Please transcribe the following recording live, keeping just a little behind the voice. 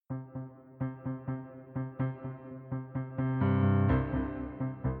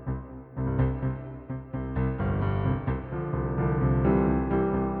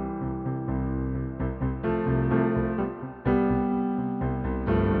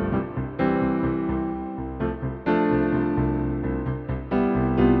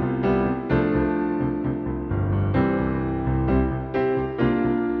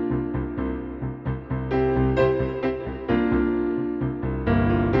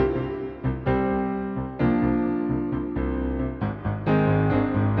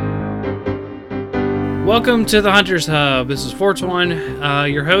Welcome to the Hunters Hub. This is Fortuan,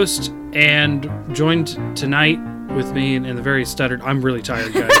 your host, and joined tonight with me in the very stuttered. I'm really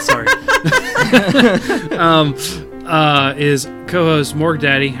tired, guys. Sorry. Is co-host Morg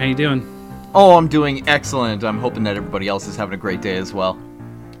Daddy. How you doing? Oh, I'm doing excellent. I'm hoping that everybody else is having a great day as well.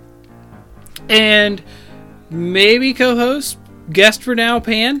 And maybe co-host, guest for now,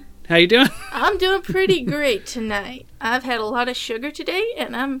 Pan. How you doing? I'm doing pretty great tonight. I've had a lot of sugar today,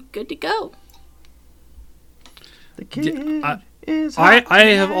 and I'm good to go. The kid is I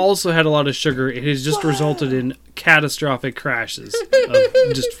have also had a lot of sugar. It has just resulted in catastrophic crashes of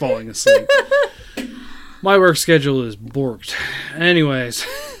just falling asleep. My work schedule is borked. Anyways,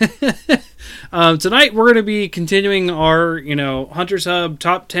 tonight we're going to be continuing our, Hunters Hub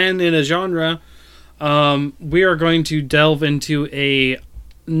top 10 in a genre. We are going to delve into a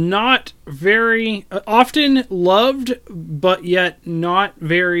not very often loved, but yet not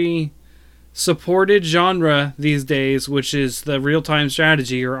very supported genre these days, which is the real-time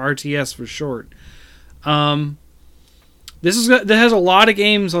strategy, or RTS for short. That has a lot of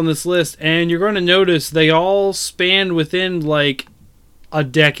games on this list, and you're going to notice they all span within like a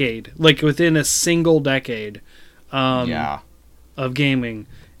decade, like within a single decade of gaming.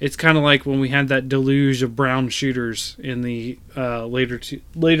 It's kind of like when we had that deluge of brown shooters in the later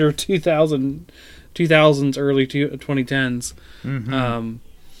 2000s, early 2010s. Mm-hmm.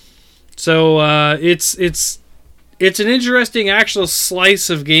 So it's an interesting actual slice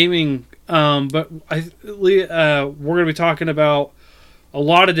of gaming, but we're going to be talking about a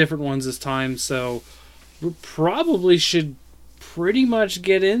lot of different ones this time, so we probably should pretty much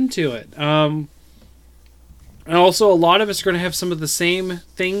get into it. And also, a lot of us are going to have some of the same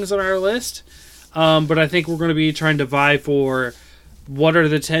things on our list, but I think we're going to be trying to vie for what are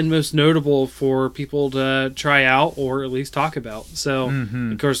the 10 most notable for people to try out or at least talk about. So,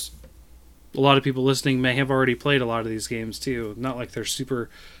 Of course, a lot of people listening may have already played a lot of these games too. Not like they're super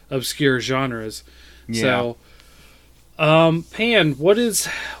obscure genres. Yeah. So, Pan, what is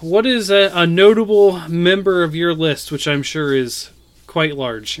a notable member of your list, which I'm sure is quite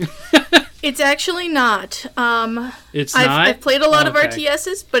large? It's actually not. It's not? I've played a lot of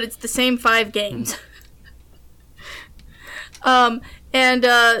RTSs, but it's the same 5 games. And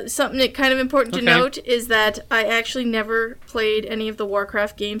something that kind of important to note is that I actually never played any of the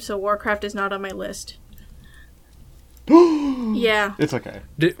Warcraft games, so Warcraft is not on my list. Yeah. It's okay.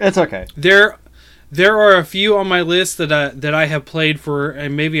 It's okay. There are a few on my list that I have played for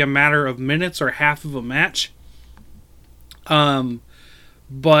maybe a matter of minutes or half of a match.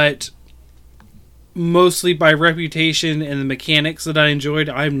 But mostly by reputation and the mechanics that I enjoyed.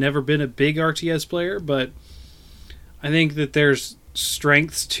 I've never been a big RTS player, but I think that there's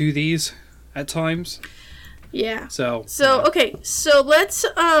strengths to these at times. Yeah. So okay. So let's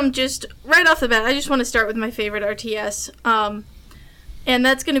just right off the bat, I just want to start with my favorite RTS, and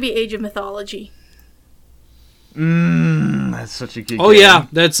that's going to be Age of Mythology. That's such a good game. Oh yeah,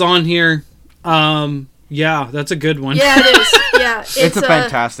 that's on here. Yeah, that's a good one. Yeah, it is. Yeah, it's a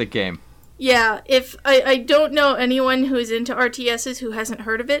fantastic game. Yeah, if I don't know anyone who is into RTSs who hasn't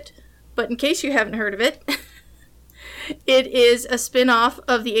heard of it, but in case you haven't heard of it, it is a spin-off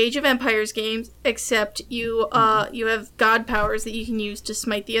of the Age of Empires games, except you have god powers that you can use to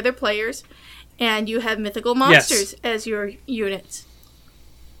smite the other players, and you have mythical monsters as your units.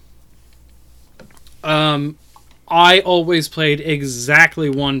 I always played exactly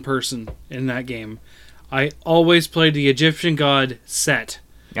one person in that game. I always played the Egyptian god Set.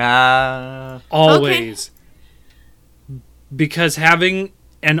 Always. Okay. Because having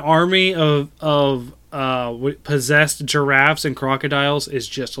an army of possessed giraffes and crocodiles is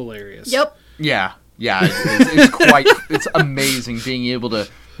just hilarious. Yep. Yeah. It's amazing being able to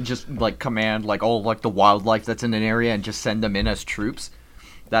just like command like all like the wildlife that's in an area and just send them in as troops.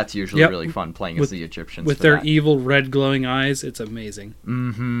 That's usually really fun playing as the Egyptians with their evil red glowing eyes. It's amazing.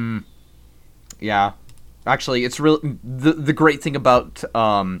 Mm-hmm. Yeah. Actually, it's really the great thing about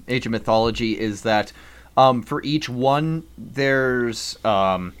Age of Mythology is that for each one there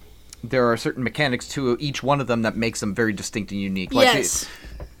are certain mechanics to each one of them that makes them very distinct and unique. Like yes.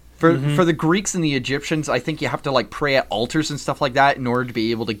 For the Greeks and the Egyptians, I think you have to like pray at altars and stuff like that in order to be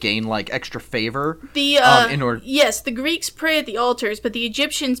able to gain like extra favor. Yes, the Greeks pray at the altars, but the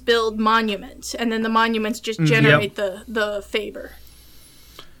Egyptians build monuments, and then the monuments just generate the favor.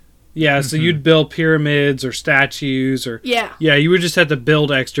 Yeah, so you'd build pyramids or statues or Yeah. yeah, you would just have to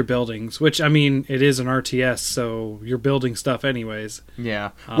build extra buildings, which I mean, it is an RTS, so you're building stuff anyways.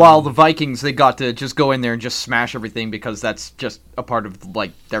 Yeah. While the Vikings, they got to just go in there and just smash everything because that's just a part of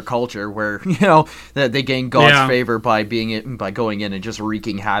like their culture, where that they gain God's favor by going in and just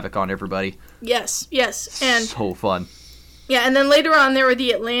wreaking havoc on everybody. Yes, and So fun. yeah, and then later on there were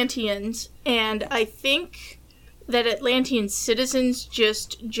the Atlanteans, and I think that Atlantean citizens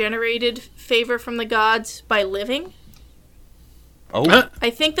just generated favor from the gods by living. Oh. I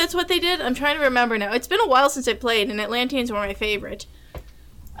think that's what they did. I'm trying to remember now. It's been a while since I played, and Atlanteans were my favorite.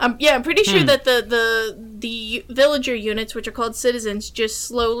 Yeah, I'm pretty sure that the villager units, which are called citizens, just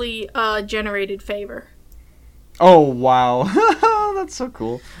slowly generated favor. Oh, wow. That's so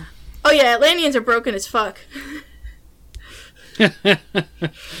cool. Oh yeah, Atlanteans are broken as fuck.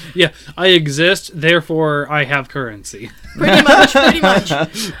 Yeah, I exist, therefore I have currency. Pretty much.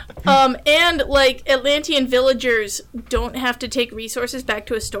 And like Atlantean villagers don't have to take resources back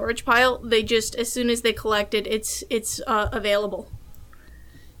to a storage pile. They just, as soon as they collect it, it's available.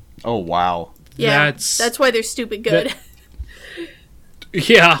 Oh, wow. Yeah, that's why they're stupid good.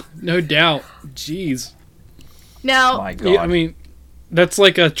 Yeah, no doubt. Jeez. Now, My God. Yeah, I mean, that's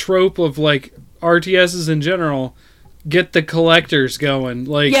like a trope of like RTSs in general. Get the collectors going.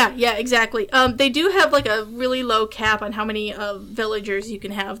 Like, yeah, exactly. They do have like a really low cap on how many villagers you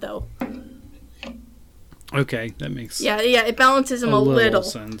can have, though. okay, that makes Yeah, it balances them a little.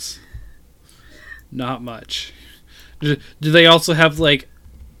 sense. Not much. Do they also have like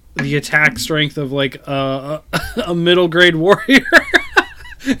the attack strength of like a middle grade warrior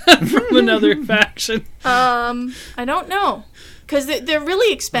from another faction? I don't know. Because they're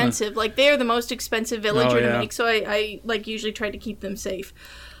really expensive. Like, they're the most expensive villager to make, so I like usually try to keep them safe.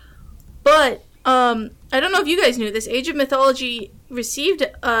 But, I don't know if you guys knew this. Age of Mythology received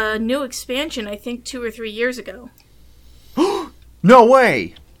a new expansion, I think 2 or 3 years ago. No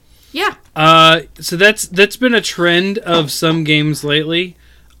way! Yeah. So that's been a trend of some games lately.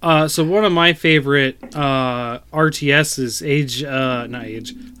 So one of my favorite RTSs,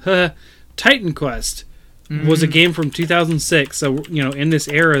 Titan Quest, was a game from 2006. So, in this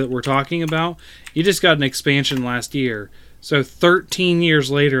era that we're talking about, you just got an expansion last year. So 13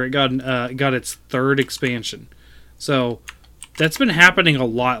 years later, it got its third expansion. So that's been happening a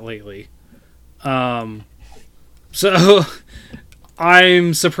lot lately. So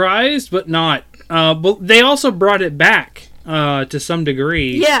I'm surprised, but not. But they also brought it back to some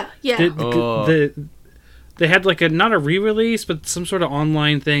degree. Yeah. They had like not a re-release, but some sort of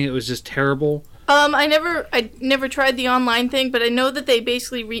online thing. It was just terrible. I never tried the online thing, but I know that they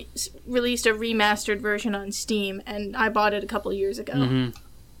basically released a remastered version on Steam, and I bought it a couple of years ago. Mm-hmm.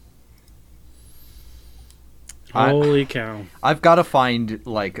 Holy cow. I've got to find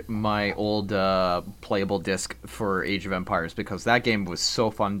like my old playable disc for Age of Empires, because that game was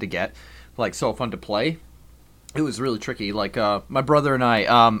so fun to get, like so fun to play. It was really tricky. Like, my brother and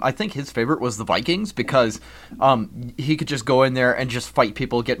I think his favorite was the Vikings, because he could just go in there and just fight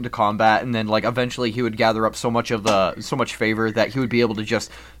people, get into combat, and then like eventually he would gather up so much favor that he would be able to just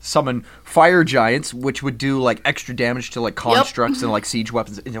summon fire giants, which would do like extra damage to like constructs and like siege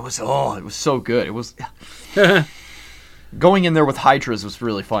weapons. And it was so good. It was going in there with Hydras was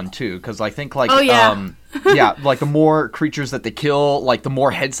really fun too, because I think like like the more creatures that they kill, like the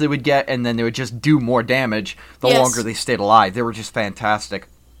more heads they would get, and then they would just do more damage the longer they stayed alive. They were just fantastic.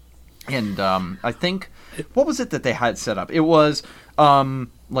 And I think, what was it that they had set up? It was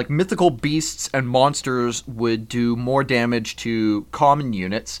like mythical beasts and monsters would do more damage to common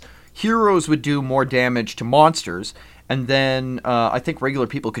units. Heroes would do more damage to monsters. And then I think regular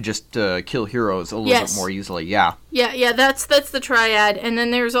people could just kill heroes a little bit more easily. Yeah. Yeah. That's the triad, and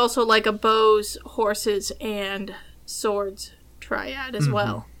then there's also like a bows, horses, and swords triad as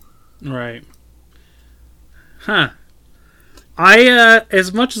well. Right. Huh. I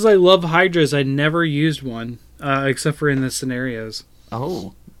as much as I love Hydras, I never used one except for in the scenarios.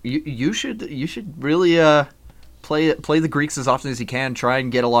 Oh, you should really play the Greeks as often as you can. Try and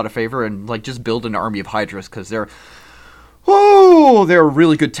get a lot of favor, and like just build an army of Hydras, because they're a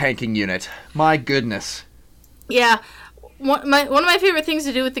really good tanking unit. My goodness. Yeah. One of my favorite things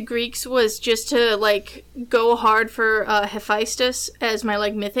to do with the Greeks was just to like go hard for Hephaestus as my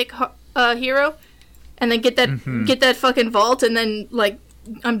like mythic hero, and then get that fucking vault, and then like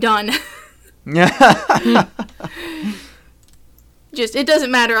I'm done. It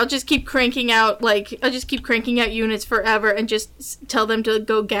doesn't matter. I'll just keep cranking out units forever, and just tell them to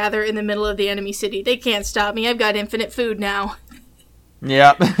go gather in the middle of the enemy city. They can't stop me. I've got infinite food now.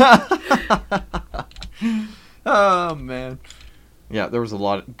 Yeah. Oh man. Yeah, there was a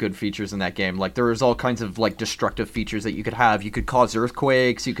lot of good features in that game. Like, there was all kinds of, like, destructive features that you could have. You could cause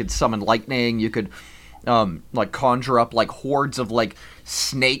earthquakes, you could summon lightning, you could, like, conjure up, like, hordes of, like,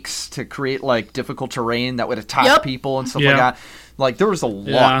 snakes to create, like, difficult terrain that would attack people and stuff like that. Like, there was a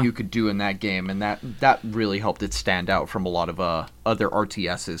lot you could do in that game, and that really helped it stand out from a lot of other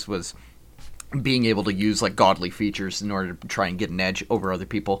RTSs, was being able to use, like, godly features in order to try and get an edge over other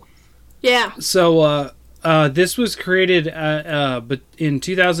people. Yeah. So, this was created but in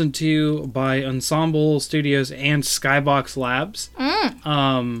 2002 by Ensemble Studios and Skybox Labs.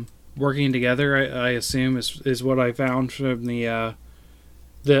 Working together, I assume, is what I found from the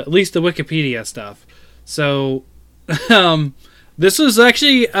at least the Wikipedia stuff. So, this was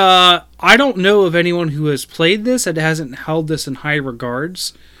actually, I don't know of anyone who has played this that hasn't held this in high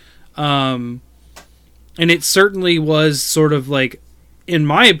regards. And it certainly was sort of like, in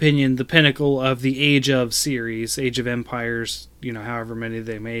my opinion, the pinnacle of the Age of series, Age of Empires, however many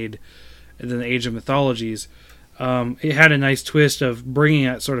they made, and then the Age of Mythologies. It had a nice twist of bringing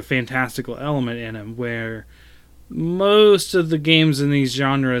that sort of fantastical element in them, where most of the games in these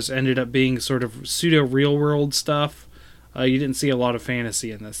genres ended up being sort of pseudo real world stuff. You didn't see a lot of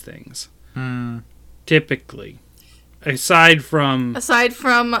fantasy in those things. Typically. Aside from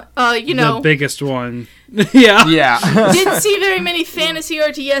the biggest one. Yeah. Didn't see very many fantasy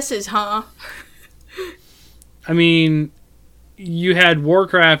RTSs, huh? I mean, you had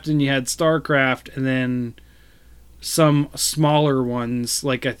Warcraft and you had Starcraft, and then some smaller ones,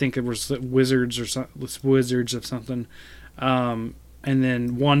 like I think it was Wizards of something. And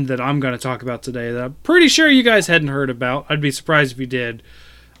then one that I'm going to talk about today that I'm pretty sure you guys hadn't heard about. I'd be surprised if you did.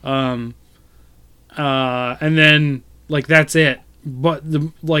 And then, like, that's it. But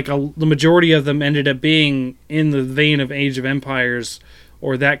the majority of them ended up being in the vein of Age of Empires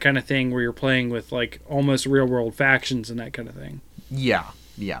or that kind of thing, where you're playing with, like, almost real world factions and that kind of thing. Yeah.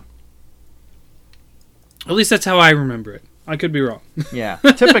 At least that's how I remember it. I could be wrong. Yeah.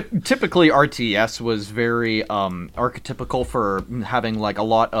 Typically, RTS was very archetypical for having, like, a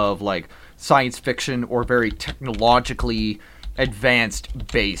lot of, like, science fiction or very technologically advanced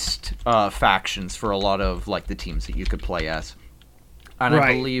based factions for a lot of, like, the teams that you could play as. And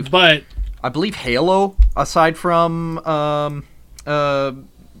right. I believe Halo, aside from other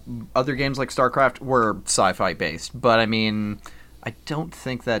games like StarCraft, were sci-fi based. But I mean, I don't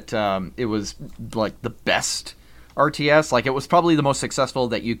think that it was, like, the best RTS. Like, it was probably the most successful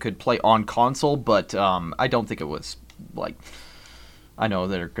that you could play on console, but I don't think it was, like, I know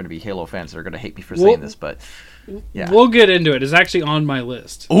there are going to be Halo fans that are going to hate me for saying this, but yeah. We'll get into it. It's actually on my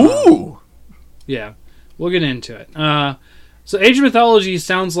list. Ooh! Yeah, we'll get into it. So Age of Mythology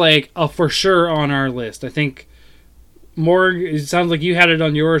sounds like for sure on our list. I think it sounds like you had it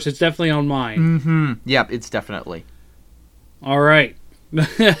on yours. It's definitely on mine. Mm-hmm. Yep, it's definitely. All right.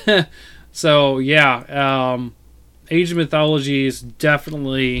 So, yeah, Age of Mythology is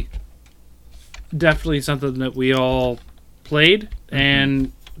definitely something that we all played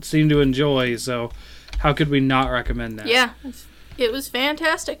and seemed to enjoy. So, how could we not recommend that? Yeah, it was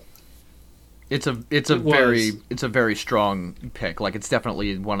fantastic. It's a very strong pick. Like, it's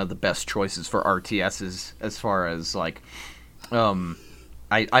definitely one of the best choices for RTSs as far as, like,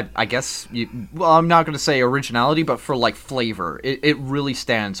 I guess I'm not going to say originality, but for, like, flavor, it really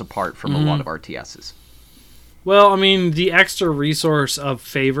stands apart from a lot of RTSs. Well, I mean, the extra resource of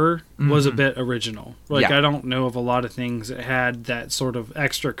favor was a bit original. Like, Yeah. I don't know of a lot of things that had that sort of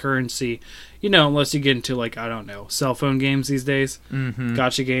extra currency, unless you get into, like, I don't know, cell phone games these days,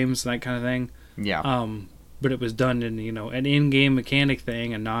 gacha games, that kind of thing. Yeah. But it was done in, an in-game mechanic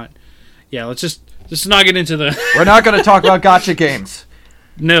thing and not... Yeah, let's just not get into the... We're not going to talk about gacha games.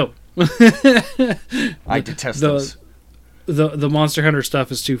 No. I detest those. The Monster Hunter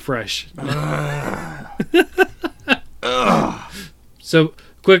stuff is too fresh. So,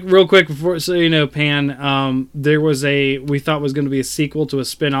 real quick, before, so you know, Pan, there was we thought was going to be a sequel to a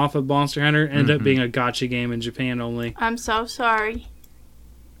spin-off of Monster Hunter, ended up being a gacha game in Japan only. I'm so sorry.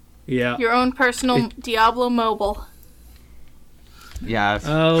 Yeah. Your own personal Diablo mobile. Yeah.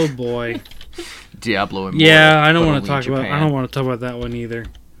 Oh boy. Diablo Immortal. Yeah, I don't want to talk about that one either.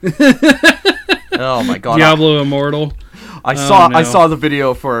 Oh my god. Diablo Immortal. I saw the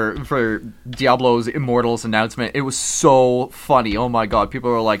video for Diablo's Immortals announcement. It was so funny. Oh my god.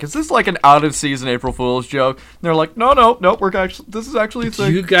 People were like, "Is this like an out of season April Fool's joke?" And they're like, "No, this is actually a thing."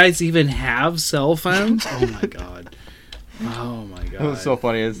 Do you guys even have cell phones? Oh my god. Oh my god. It was so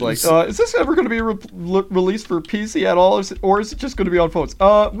funny. It's like, is this ever going to be released for PC at all, or is it just going to be on phones?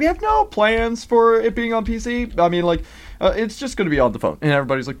 We have no plans for it being on PC. I mean, like, it's just going to be on the phone. And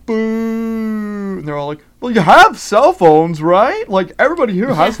everybody's like, boo. you? And they're all like, well, you have cell phones, right? Like, everybody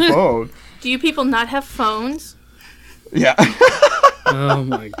here has a phone. Do you people not have phones? Yeah. Oh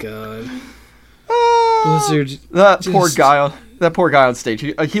my god. Blizzard. That poor guy on stage.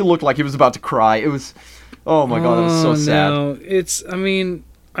 He looked like he was about to cry. It was, oh my god, it was so sad. No, I mean,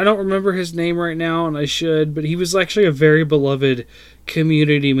 I don't remember his name right now, and I should, but he was actually a very beloved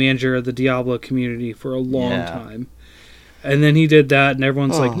community manager of the Diablo community for a long time. And then he did that, and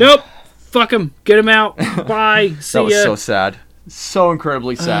everyone's like, nope, fuck him, get him out, bye, see ya. That was so sad. So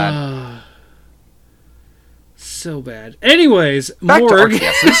incredibly sad. So bad. Anyways, Back Morg. to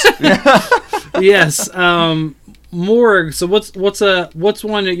RTSs. Yes, Morg. So what's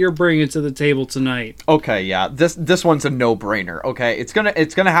one that you're bringing to the table tonight? Okay, yeah. This one's a no-brainer. Okay, it's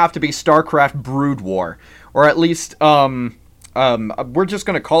gonna have to be StarCraft Brood War, or at least we're just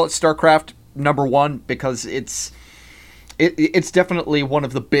gonna call it StarCraft #1 because it's definitely one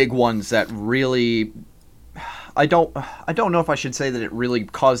of the big ones that really. I don't know if I should say that it really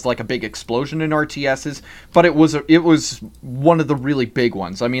caused like a big explosion in RTSs, but it was one of the really big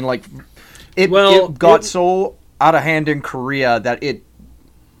ones. I mean, like it got so out of hand in Korea that it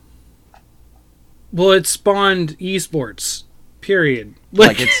spawned esports. Period.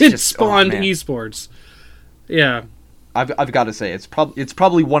 Like it spawned esports. Yeah, I've got to say it's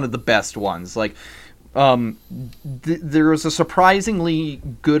probably one of the best ones. Like there was a surprisingly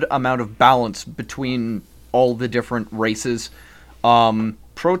good amount of balance between all the different races.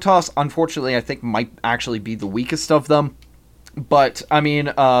 Protoss, unfortunately, I think might actually be the weakest of them. But, I mean,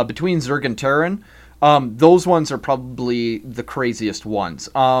 between Zerg and Terran, those ones are probably the craziest ones.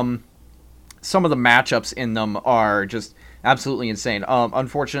 Some of the matchups in them are just absolutely insane.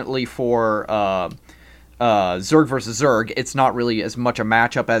 Unfortunately for Zerg versus Zerg, it's not really as much a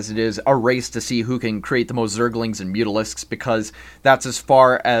matchup as it is a race to see who can create the most Zerglings and Mutalisks, because that's as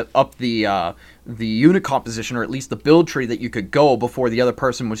far up the unit composition, or at least the build tree, that you could go before the other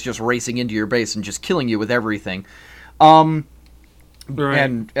person was just racing into your base and just killing you with everything. Right.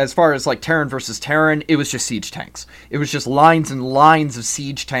 And as far as like Terran versus Terran, it was just siege tanks. It was just lines and lines of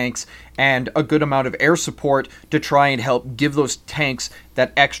siege tanks and a good amount of air support to try and help give those tanks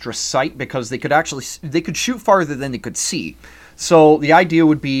that extra sight, because they could shoot farther than they could see. So the idea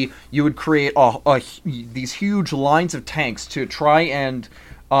would be you would create these huge lines of tanks to try and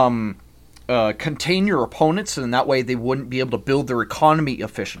contain your opponents, and that way they wouldn't be able to build their economy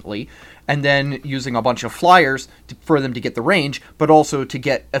efficiently, and then using a bunch of flyers for them to get the range, but also to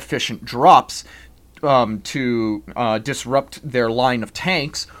get efficient drops to disrupt their line of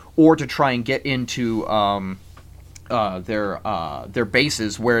tanks, or to try and get into their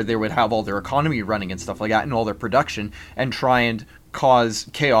bases where they would have all their economy running and stuff like that, and all their production, and try and cause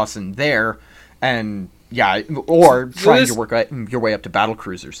chaos in there, and or trying to work your way up to battle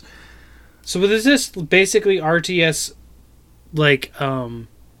cruisers. So is this basically RTS, like,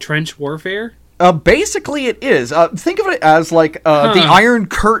 trench warfare? Basically it is. Think of it as like the Iron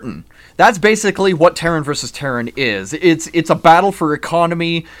Curtain. That's basically what Terran versus Terran is. It's a battle for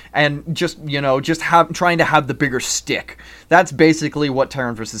economy and just trying to have the bigger stick. That's basically what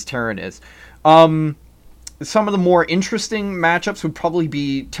Terran versus Terran is. Some of the more interesting matchups would probably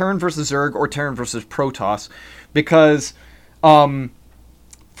be Terran versus Zerg or Terran versus Protoss, because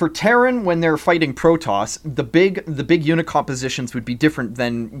for Terran, when they're fighting Protoss, the big unit compositions would be different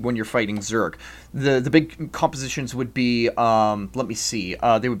than when you're fighting Zerg. The big compositions would be, let me see,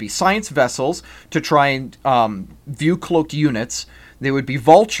 they would be science vessels to try and view cloaked units. They would be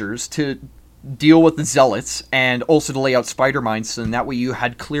vultures to deal with the zealots, and also to lay out spider mines, so that way you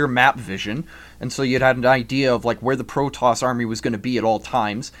had clear map vision, and so you'd had an idea of like where the Protoss army was going to be at all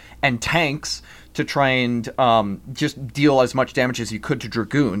times, and tanks to try and just deal as much damage as you could to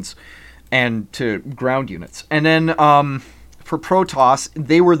dragoons and to ground units. And then for Protoss,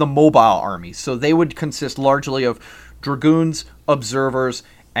 they were the mobile army, so they would consist largely of dragoons, observers,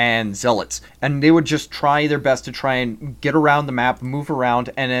 and zealots, and they would just try their best to try and get around the map, move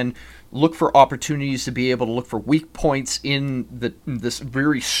around, and then look for opportunities to be able to look for weak points in this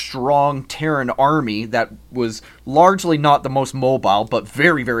very strong Terran army that was largely not the most mobile, but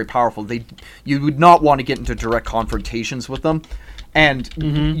very, very powerful. You would not want to get into direct confrontations with them. And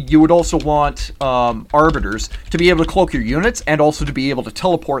you would also want arbiters to be able to cloak your units, and also to be able to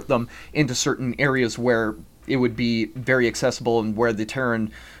teleport them into certain areas where it would be very accessible and where the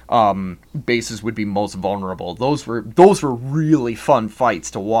Terran bases would be most vulnerable. Those were really fun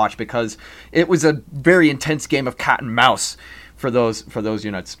fights to watch, because it was a very intense game of cat and mouse for those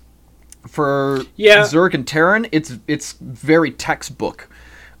units. For Zerg and Terran, it's very textbook.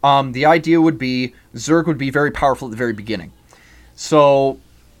 The idea would be Zerg would be very powerful at the very beginning. So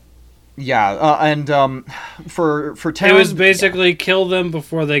and for Terran, It was basically kill them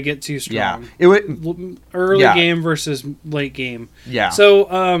before they get too strong. it would Early game versus late game. yeah.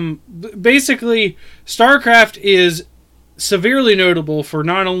 So basically, StarCraft is severely notable for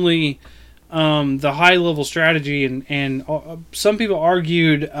not only the high level strategy and some people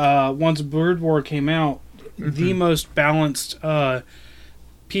argued once Brood War came out, the most balanced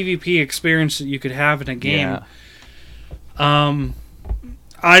PvP experience that you could have in a game. Yeah.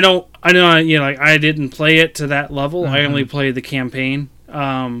 I know, like I didn't play it to that level. I only played the campaign.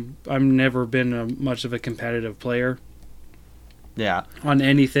 I've never been much of a competitive player Yeah. on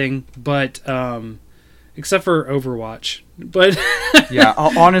anything, but except for Overwatch. But Yeah,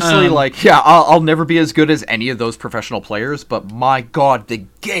 honestly, I'll never be as good as any of those professional players, but my god, the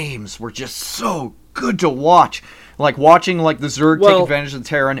games were just so good to watch. Like watching the Zerg take advantage of the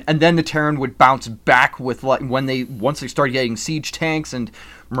Terran, and then the Terran would bounce back with once they started getting siege tanks and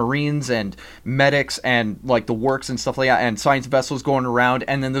Marines and medics and like the works and stuff like that, and science vessels going around,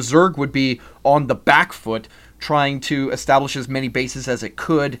 and then the Zerg would be on the back foot trying to establish as many bases as it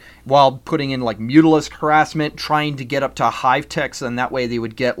could while putting in like Mutalisk harassment, trying to get up to hive techs, and that way they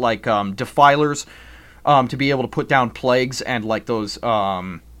would get like defilers to be able to put down plagues and like those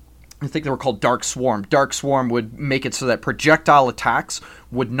I think they were called Dark Swarm. Dark Swarm would make it so that projectile attacks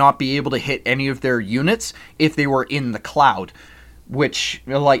would not be able to hit any of their units if they were in the cloud. Which,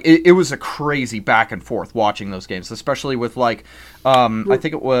 like, it was a crazy back and forth watching those games, especially with, like, I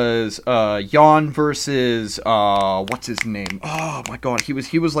think it was Jan versus, what's his name? Oh, my God, he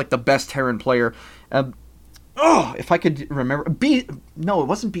was like, the best Terran player. If I could remember. No, it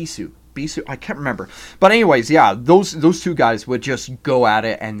wasn't Bisu. I can't remember. But anyways, yeah, those two guys would just go at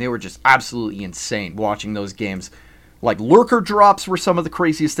it, and they were just absolutely insane watching those games. Like, lurker drops were some of the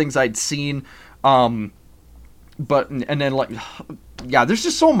craziest things I'd seen. But, and then, like, yeah, there's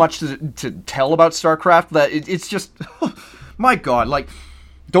just so much to tell about StarCraft that it's just, my God, like,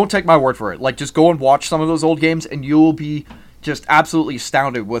 don't take my word for it. Like, just go and watch some of those old games, and you'll be just absolutely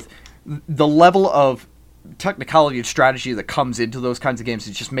astounded with the level of technicality and strategy that comes into those kinds of games.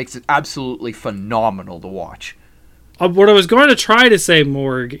 It just makes it absolutely phenomenal to watch. What I was going to try to say,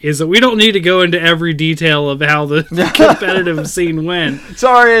 Morg, is that we don't need to go into every detail of how the competitive scene went.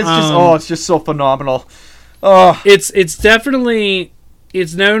 Sorry, it's just so phenomenal. It's definitely,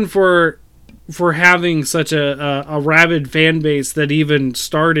 it's known for having such a rabid fan base that even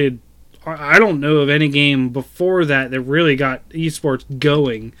started. I don't know of any game before that really got esports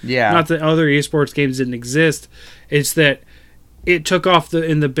going. Yeah. Not that other esports games didn't exist. It's that it took off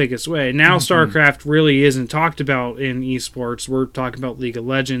in the biggest way. Now StarCraft really isn't talked about in esports. We're talking about League of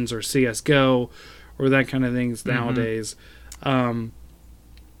Legends or CSGO or that kind of things nowadays.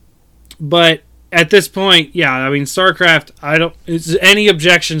 But at this point, yeah, I mean, StarCraft, is any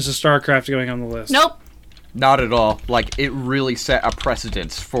objections to StarCraft going on the list? Nope. Not at all. Like, it really set a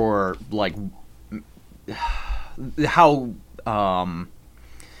precedence for, like, how,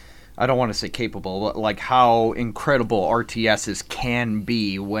 I don't want to say capable, but, like, how incredible RTSs can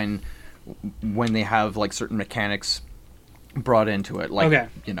be when they have, like, certain mechanics brought into it. Like,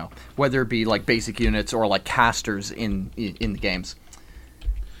 you know, whether it be, like, basic units or, like, casters in the games.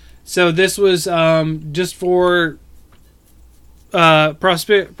 So this was just for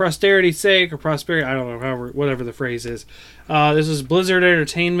posterity's sake, or prosperity, I don't know, whatever the phrase is. This was Blizzard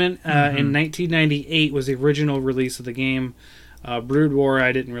Entertainment. In 1998 was the original release of the game. Brood War,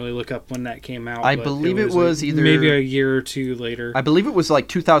 I didn't really look up when that came out. I believe it was either maybe a year or two later. I believe it was like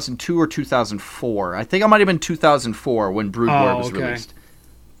 2002 or 2004. I think it might have been 2004 when Brood War was released.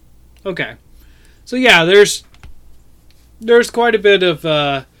 Okay. So yeah, there's quite a bit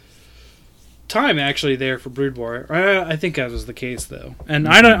of time actually there for Brood War. I think that was the case though, and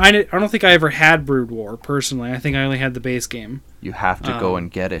I don't think I ever had Brood War personally. I think I only had the base game. You have to go and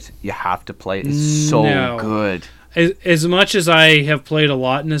get it. You have to play it. It's so good. As much as I have played a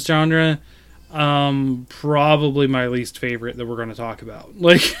lot in this genre, probably my least favorite that we're going to talk about.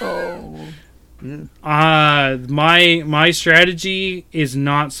 Like, my strategy is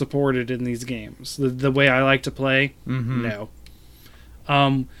not supported in these games. The way I like to play, no.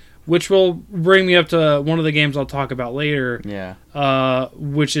 Which will bring me up to one of the games I'll talk about later. Yeah.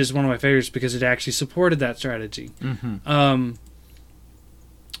 Which is one of my favorites because it actually supported that strategy.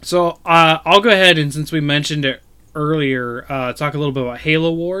 So I'll go ahead and, since we mentioned it earlier, talk a little bit about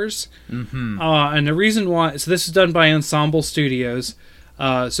Halo Wars. And the reason why, so this is done by Ensemble Studios.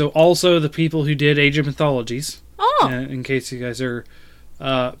 So also the people who did Age of Mythologies. In case you guys are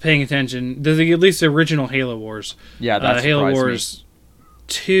paying attention, at least the original Halo Wars. Yeah, that's Halo Wars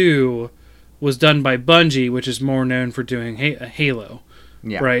 2 was done by Bungie, which is more known for doing Halo.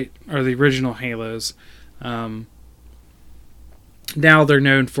 Yeah. right? Or the original Halos. Now they're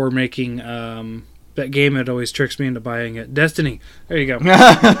known for making that game that always tricks me into buying it, Destiny. There you go.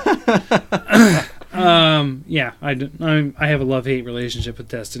 Yeah, I have a love-hate relationship with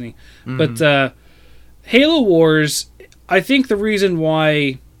Destiny. But Halo Wars, I think the reason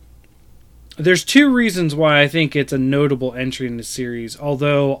why... There's two reasons why I think it's a notable entry in the series,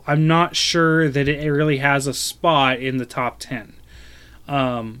 although I'm not sure that it really has a spot in the top 10.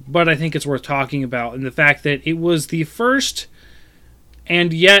 But I think it's worth talking about, and the fact that it was the first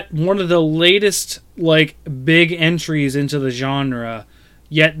and yet one of the latest like big entries into the genre,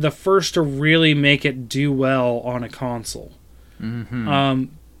 yet the first to really make it do well on a console.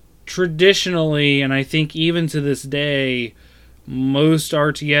 Traditionally, and I think even to this day, most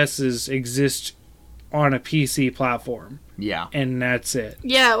RTSs exist on a PC platform. Yeah. And that's it.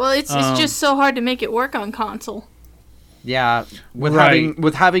 Yeah, well, it's just so hard to make it work on console. Yeah, with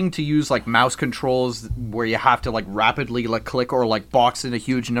having to use like mouse controls where you have to like rapidly like click or like box in a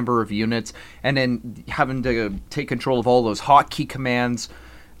huge number of units, and then having to take control of all those hotkey commands,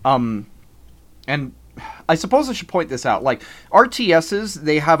 and I suppose I should point this out. Like RTSs,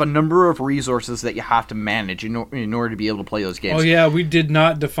 they have a number of resources that you have to manage in order to be able to play those games. Oh yeah, we did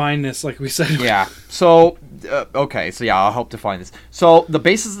not define this like we said. Yeah. So okay, so yeah, I'll help define this. So the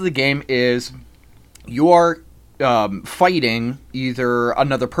basis of the game is you are fighting either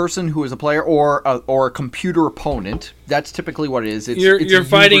another person who is a player or a computer opponent. That's typically what it is. You're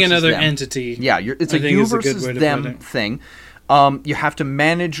fighting another entity. Yeah, it's a you versus them thing. You have to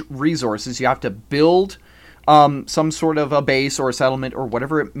manage resources. You have to build some sort of a base or a settlement or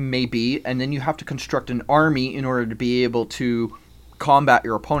whatever it may be, and then you have to construct an army in order to be able to combat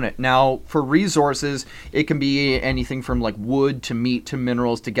your opponent. Now, for resources, it can be anything from like wood to meat to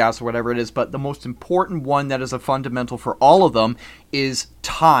minerals to gas or whatever it is, but the most important one that is a fundamental for all of them is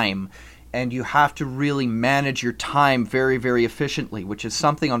time. And you have to really manage your time very, very efficiently, which is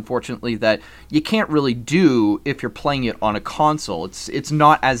something, unfortunately, that you can't really do if you're playing it on a console. It's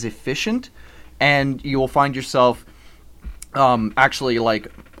not as efficient, and you will find yourself actually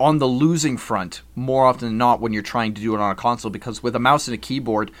like on the losing front more often than not when you're trying to do it on a console, because with a mouse and a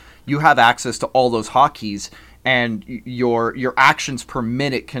keyboard, you have access to all those hotkeys, and your actions per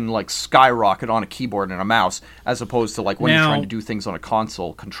minute can like skyrocket on a keyboard and a mouse, as opposed to like when you're trying to do things on a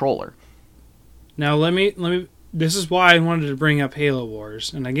console controller. Now let me. This is why I wanted to bring up Halo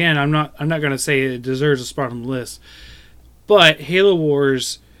Wars, and again, I'm not going to say it deserves a spot on the list, but Halo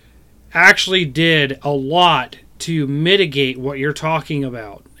Wars actually did a lot to mitigate what you're talking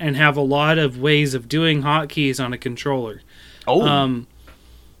about and have a lot of ways of doing hotkeys on a controller.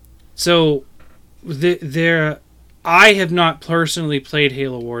 So I have not personally played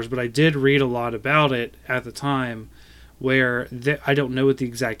Halo Wars, but I did read a lot about it at the time, where I don't know what the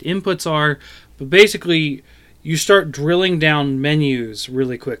exact inputs are, but basically you start drilling down menus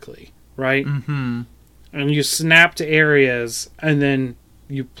really quickly, right? Mm-hmm. And you snap to areas, and then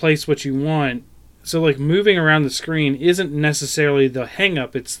you place what you want. So, like, moving around the screen isn't necessarily the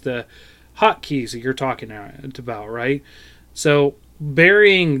hang-up, it's the hotkeys that you're talking about, right? So,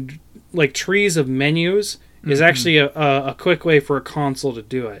 burying, like, trees of menus is actually a quick way for a console to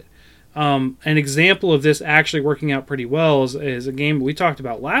do it. An example of this actually working out pretty well is a game we talked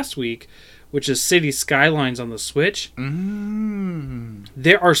about last week, which is City Skylines on the Switch.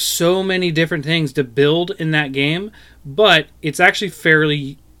 There are so many different things to build in that game, but it's actually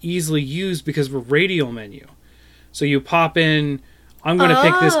fairly easily used because of a radial menu. So you pop in, I'm going to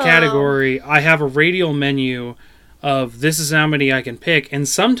pick this category. I have a radial menu of this is how many I can pick, and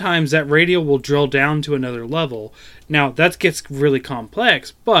sometimes that radial will drill down to another level. Now, that gets really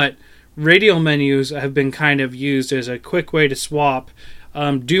complex, but radial menus have been kind of used as a quick way to swap.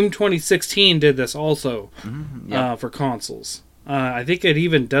 Doom 2016 did this also for consoles. I think it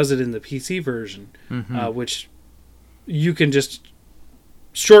even does it in the PC version, which you can just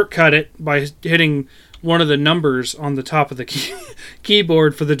shortcut it by hitting one of the numbers on the top of the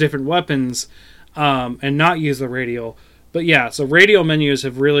keyboard for the different weapons, and not use the radial. But yeah, so radial menus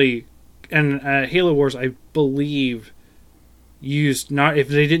have really, and Halo Wars, I believe, used not, if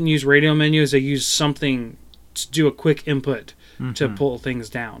they didn't use radial menus, they used something to do a quick input to pull things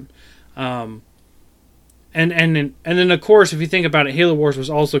down. And then of course, if you think about it, Halo Wars was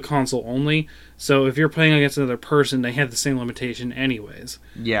also console only. So if you're playing against another person, they have the same limitation anyways.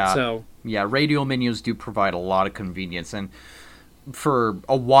 Yeah. So yeah, radial menus do provide a lot of convenience, and for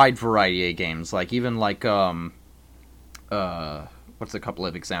a wide variety of games, like even like what's a couple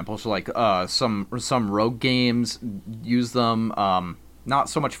of examples? Like some rogue games use them. not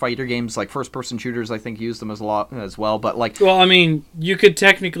so much fighter games, like first-person shooters, I think, use them as a lot as well. But like, Well, I mean, you could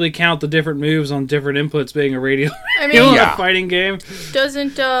technically count the different moves on different inputs being a radio I in mean, Yeah. a fighting game.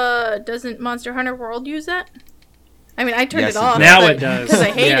 doesn't Monster Hunter World use that? I mean, I turned Yes, it it off. does. Now it does. Because I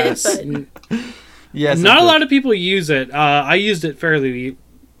hate Yes. it, but... yes, Not a lot of people use it. I used it fairly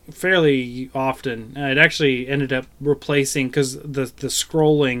often. It actually ended up replacing, because the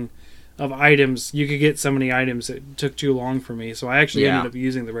scrolling of items, you could get so many items, it took too long for me. So I actually Yeah. ended up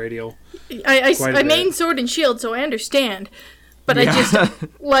using the radio. I Quite a bit. main Sword and Shield, so I understand. But Yeah.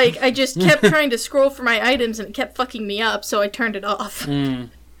 I just kept trying to scroll for my items, and it kept fucking me up, so I turned it off.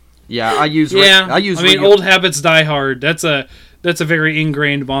 Yeah, I use. Yeah, I use. I mean, radio- old habits die hard. That's a very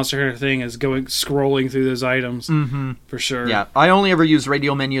ingrained Monster Hunter thing, is scrolling through those items for sure. Yeah, I only ever use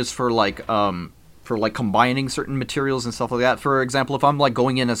radio menus for like combining certain materials and stuff like that. For example, if I'm like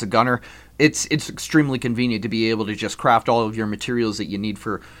going in as a gunner, it's extremely convenient to be able to just craft all of your materials that you need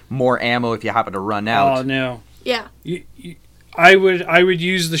for more ammo if you happen to run out. Oh no. Yeah. I would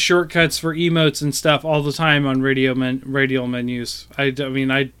use the shortcuts for emotes and stuff all the time on radio menus. I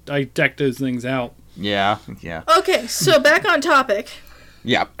mean, I deck those things out. Yeah. Okay, so back on topic.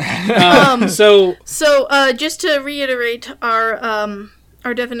 Yeah. So So, just to reiterate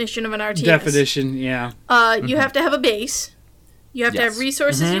our definition of an RTS. definition, yeah. You have to have a base. You have to have Yes.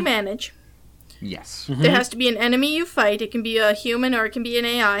 resources you manage. Yes. There has to be an enemy you fight. It can be a human or it can be an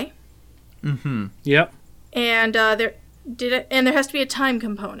AI. Yep. And there has to be a time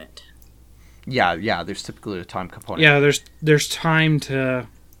component. Yeah. There's typically a time component. Yeah, there's time to.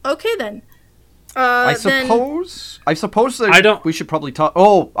 Okay then. I Then, suppose that I don't- we should probably talk.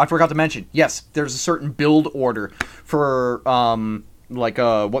 Oh, I forgot to mention. Yes, there's a certain build order for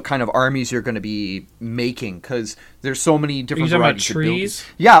what kind of armies you're going to be making, because there's so many different talking about varieties of buildings. trees?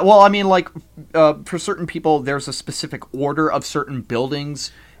 Yeah, well, I mean, for certain people, there's a specific order of certain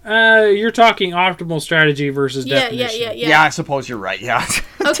buildings. You're talking optimal strategy versus yeah, definition. Yeah, I suppose you're right. Yeah.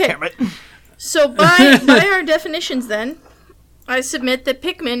 Okay. Damn it. So by our definitions then, I submit that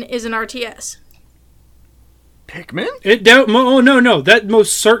Pikmin is an RTS. Pikmin? No, that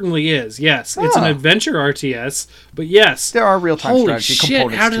most certainly is. Yes, it's an Ah. adventure RTS, but yes. There are real-time Holy strategy shit!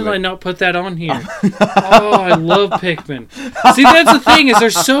 components How to did it. I not put that on here? Oh, I love Pikmin. See, that's the thing, is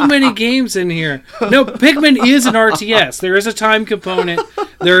there's so many games in here. No, Pikmin is an RTS. There is a time component.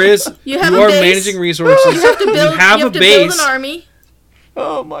 There is. You have a are base. managing resources. You have to build. You have a to base. build an army.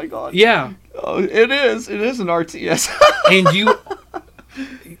 Oh my god. Yeah, Oh, it is. It is an RTS. and you.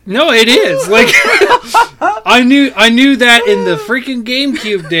 No, it is. Like I knew that in the freaking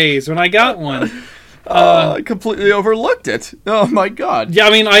GameCube days when I got one. I completely overlooked it. Oh my god. Yeah, I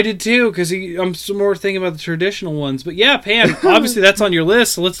mean, I did too, because I'm some more thinking about the traditional ones. But yeah, Pan, obviously that's on your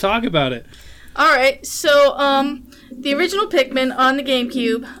list, so let's talk about it. All right. So the original Pikmin on the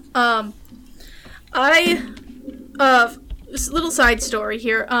GameCube. This little side story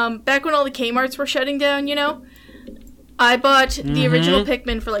here. Back when all the Kmarts were shutting down, I bought the original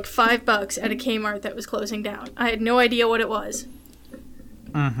Pikmin for like $5 at a Kmart that was closing down. I had no idea what it was.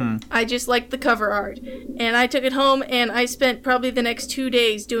 I just liked the cover art. And I took it home and I spent probably the next 2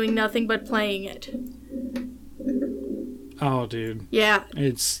 days doing nothing but playing it. Oh, dude, Yeah.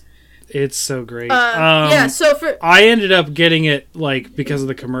 it's so great. Yeah, so I ended up getting it because of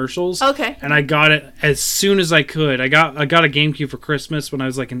the commercials. Okay. And I got it as soon as I could. I got a GameCube for Christmas when I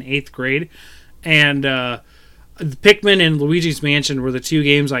was in 8th grade, and Pikmin and Luigi's Mansion were the two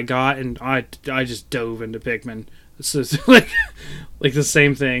games I got, and I just dove into Pikmin. So it's like the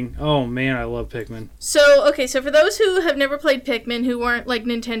same thing. Oh man, I love Pikmin. So for those who have never played Pikmin, who weren't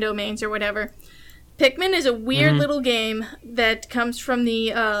Nintendo mains or whatever, Pikmin is a weird little game that comes from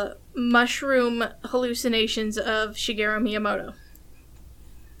the mushroom hallucinations of Shigeru Miyamoto.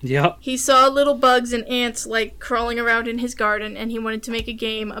 Yep. He saw little bugs and ants crawling around in his garden, and he wanted to make a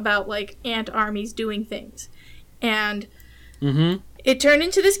game about ant armies doing things. And it turned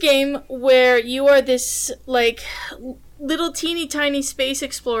into this game where you are this little teeny tiny space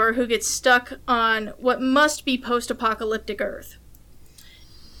explorer who gets stuck on what must be post-apocalyptic Earth.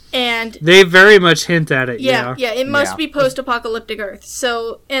 And They very much hint at it. yeah, it must Yeah. be post-apocalyptic Earth.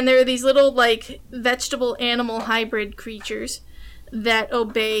 So, and there are these little vegetable animal hybrid creatures that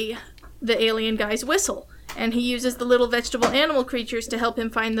obey the alien guy's whistle. And he uses the little vegetable animal creatures to help him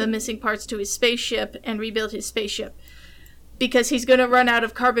find the missing parts to his spaceship and rebuild his spaceship. Because he's going to run out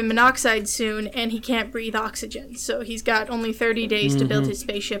of carbon monoxide soon and he can't breathe oxygen. So he's got only 30 days to build his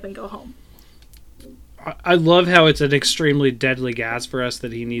spaceship and go home. I love how it's an extremely deadly gas for us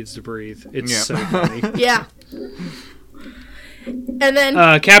that he needs to breathe. It's Yeah. so funny. Yeah. And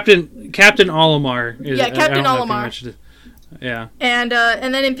then Captain Olimar. Is, Yeah, Captain I don't know if you Olimar. mentioned it. Yeah. And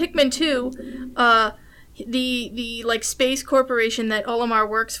then in Pikmin 2, the like space corporation that Olimar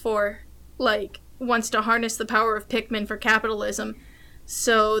works for, like, wants to harness the power of Pikmin for capitalism.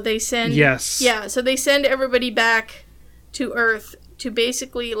 So they send so they send everybody back to Earth to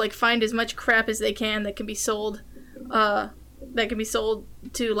basically like find as much crap as they can that can be sold to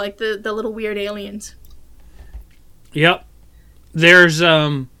like the little weird aliens. Yep. There's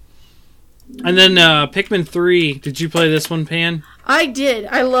and then Pikmin 3, did you play this one, Pan? I did.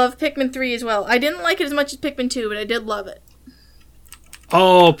 I love Pikmin 3 as well. I didn't like it as much as Pikmin 2, but I did love it.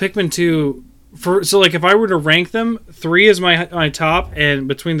 Oh, Pikmin 2. So like if I were to rank them, 3 is my top, and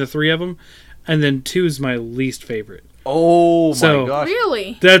between the 3 of them, and then 2 is my least favorite. Oh my So- gosh.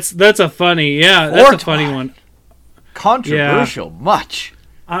 Really? That's a funny, that's a funny one. Controversial, much.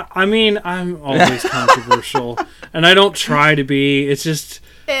 I mean, I'm always controversial, and I don't try to be. It's just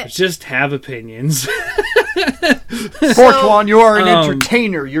have opinions. Fortuan, you are an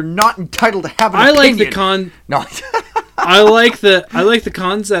entertainer. You're not entitled to have an opinion. No. I like the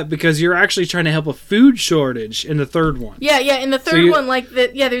concept because you're actually trying to help a food shortage in the third one. Yeah. In the third one,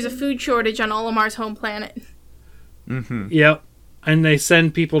 there's a food shortage on Olimar's home planet. Mm-hmm. Yep. And they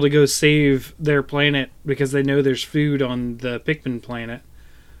send people to go save their planet because they know there's food on the Pikmin planet.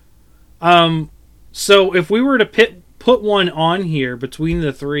 So if we were to put one on here between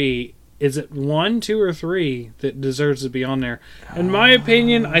the 3, is it 1, 2, or 3 that deserves to be on there? In my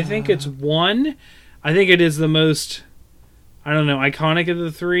opinion, I think it's 1. I think it is the most, I don't know, iconic of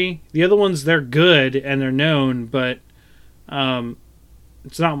the 3. The other ones, they're good and they're known, but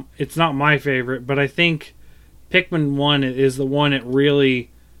it's not my favorite. But I think Pikmin 1 is the one that really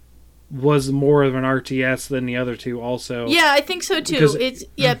was more of an RTS than the other 2 also. Yeah, I think so too. Because-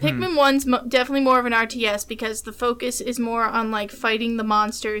 Pikmin 1's definitely more of an RTS because the focus is more on like fighting the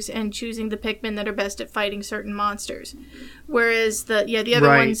monsters and choosing the Pikmin that are best at fighting certain monsters. Whereas the other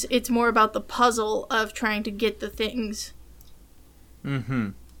Right. ones, it's more about the puzzle of trying to get the things. Mm-hmm.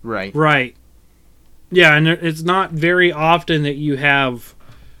 Right. Right. Yeah, and it's not very often that you have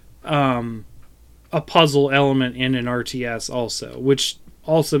a puzzle element in an RTS also, which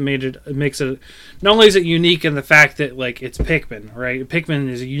also makes it, not only is it unique in the fact that like it's Pikmin, right? Pikmin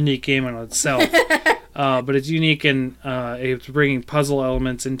is a unique game in itself, but it's unique in it's bringing puzzle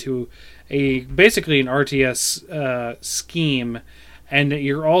elements into basically an RTS scheme, and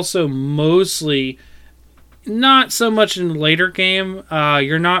you're also mostly not so much in the later game.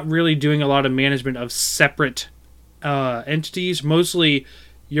 You're not really doing a lot of management of separate entities. Mostly,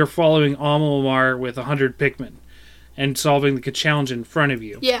 you're following Olimar with 100 Pikmin and solving the challenge in front of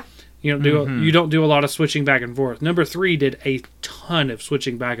you. Yeah. You don't do a lot of switching back and forth. Number 3 did a ton of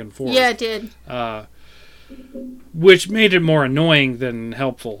switching back and forth. Yeah, it did. Which made it more annoying than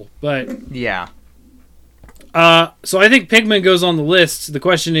helpful. But Yeah. so I think Pikmin goes on the list. The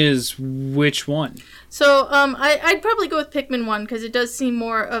question is, which one? So I'd probably go with Pikmin 1 because it does seem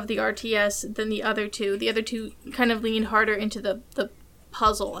more of the RTS than the other 2. The other 2 kind of lean harder into the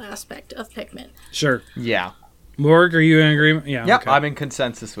puzzle aspect of Pikmin. Sure. Yeah. Morg, are you in agreement? Yeah. Yep, Okay. I'm in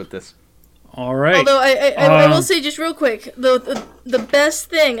consensus with this. All right. Although I will say just real quick, the best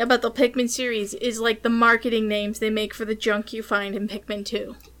thing about the Pikmin series is like the marketing names they make for the junk you find in Pikmin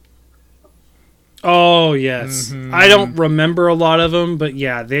 2. Oh, yes. I don't remember a lot of them, but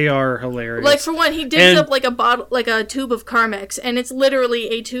yeah, they are hilarious. Like for one, he digs up like a bottle, like a tube of Carmex, and it's literally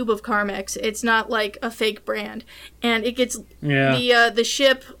a tube of Carmex. It's not like a fake brand, and it gets the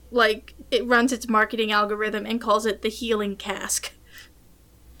ship like it runs its marketing algorithm and calls it the healing cask.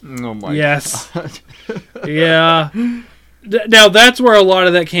 Oh my Yes. god. Yeah. Now, that's where a lot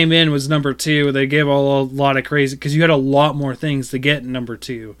of that came in, was number 2. They gave a lot of crazy, because you had a lot more things to get in number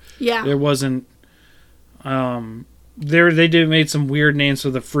 2. Yeah. There wasn't... They made some weird names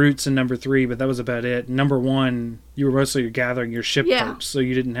for the fruits in number 3, but that was about it. Number 1, you were mostly gathering your ship parts, so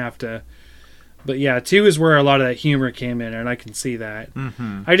you didn't have to... But yeah, 2 is where a lot of that humor came in, and I can see that.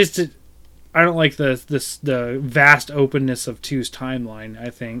 Mm-hmm. I don't like the vast openness of 2's timeline, I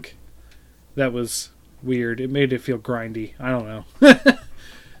think. That was weird. It made it feel grindy. I don't know.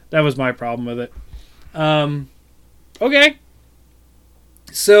 That was my problem with it. Okay.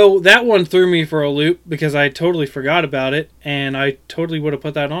 So that one threw me for a loop because I totally forgot about it, and I totally would have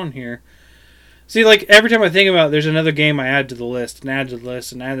put that on here. See, like, every time I think about it, there's another game I add to the list, and add to the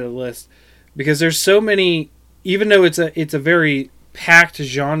list, and add to the list. Because there's so many, even though it's a very packed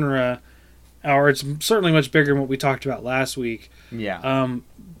genre, or it's certainly much bigger than what we talked about last week. Yeah.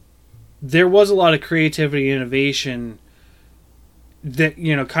 There was a lot of creativity and innovation that,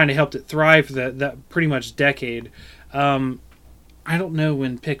 kind of helped it thrive for that pretty much decade. I don't know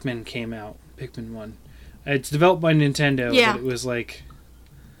when Pikmin came out, Pikmin 1. It's developed by Nintendo, Yeah. but it was like,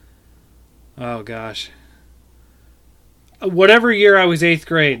 oh gosh, whatever year I was 8th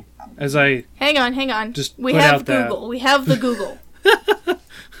grade, as I Hang on. Just we put have out that. Google. We have the Google.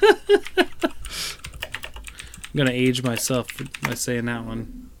 I'm gonna age myself by saying that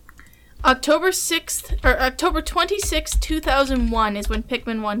one. October 26th, 2001 is when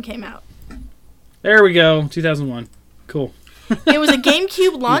Pikmin 1 came out. There we go, 2001. Cool. It was a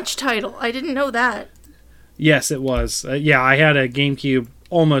GameCube launch title. I didn't know that. Yes, it was. Yeah, I had a GameCube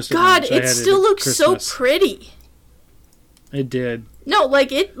almost. At God, launch. I it had still at looks so Christmas. pretty. It did. No, like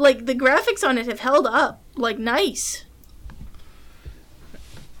the graphics on it have held up. Like, nice.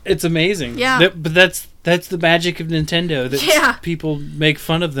 It's amazing. Yeah. But that's the magic of Nintendo that Yeah. people make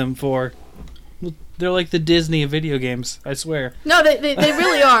fun of them for. They're like the Disney of video games, I swear. No, they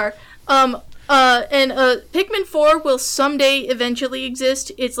really are. Pikmin 4 will someday eventually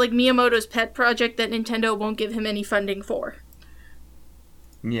exist. It's like Miyamoto's pet project that Nintendo won't give him any funding for.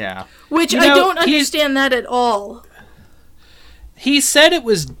 Yeah. Which You I know, don't understand that at all. He said it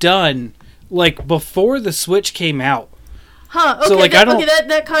was done like before the Switch came out. Huh, okay, So, like, I don't-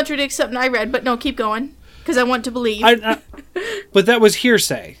 that contradicts something I read, but no, keep going. Because I want to believe. But that was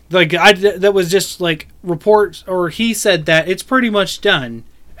hearsay. Like that was just like reports, or he said that it's pretty much done,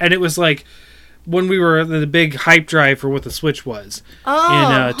 and it was like when we were the big hype drive for what the Switch was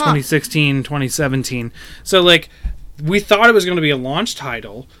in 2016, 2017. So like we thought it was going to be a launch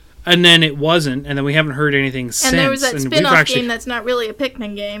title, and then it wasn't, and then we haven't heard anything since. And there was that we've spin-off game that's not really a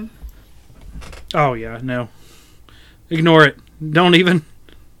Pikmin game. Oh yeah, no. Ignore it. Don't even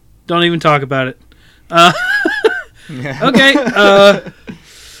talk about it. Okay.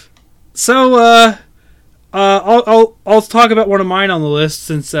 I'll talk about one of mine on the list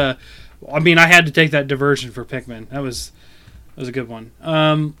since I had to take that diversion for Pikmin. That was a good one.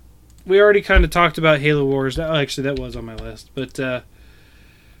 We already kind of talked about Halo Wars. Actually, that was on my list, but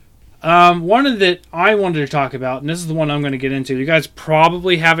one that I wanted to talk about, and this is the one I'm going to get into. You guys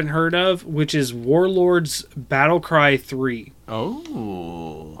probably haven't heard of, which is Warlords Battlecry 3.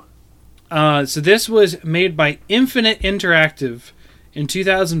 Oh. So this was made by Infinite Interactive in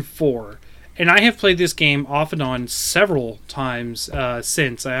 2004, and I have played this game off and on several times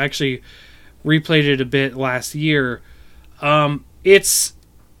since. I actually replayed it a bit last year. It's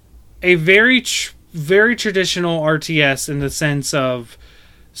a very very traditional RTS in the sense of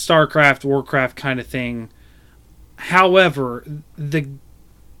StarCraft, Warcraft kind of thing. However, the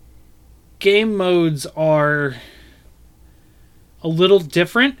game modes are a little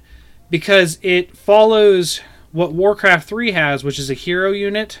different, because it follows what Warcraft 3 has, which is a hero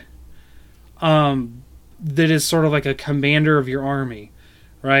unit that is sort of like a commander of your army,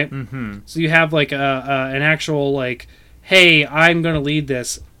 right? Mm-hmm. So you have like an actual like, hey, I'm going to lead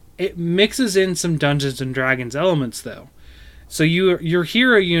this. It mixes in some Dungeons and Dragons elements though. So your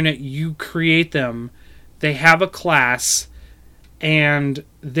hero unit, you create them. They have a class, and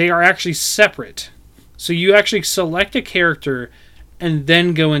they are actually separate. So you actually select a character and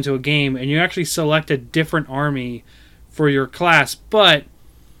then go into a game, and you actually select a different army for your class, but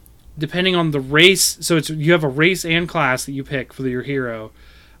depending on the race, so you have a race and class that you pick for your hero,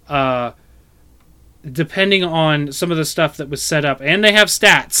 depending on some of the stuff that was set up, and they have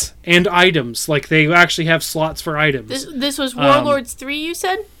stats and items, like they actually have slots for items. This was Warlords 3, you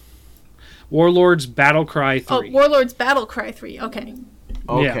said? Warlords Battlecry 3. Oh, Warlords Battlecry 3, okay.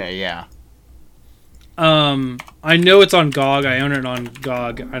 Okay, yeah. I know it's on GOG. I own it on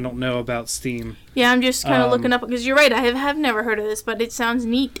GOG. I don't know about Steam. Yeah, I'm just kind of looking up, because you're right, I have never heard of this, but it sounds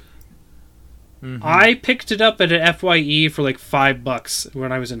neat. Mm-hmm. I picked it up at an FYE for like $5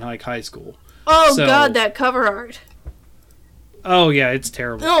 when I was in high school. Oh, So- God, that cover art. Oh yeah, it's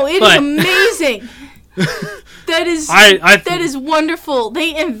terrible. No, it is amazing. That is that is wonderful.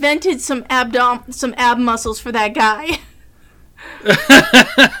 They invented some ab muscles for that guy.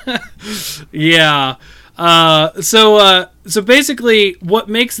 Yeah. So basically, what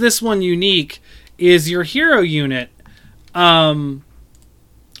makes this one unique is your hero unit.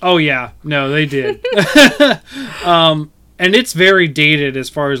 Oh yeah, no, they did. And it's very dated as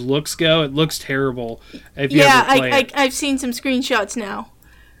far as looks go. It looks terrible if you ever play it. I've seen some screenshots now.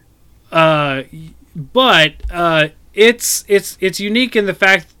 But it's unique in the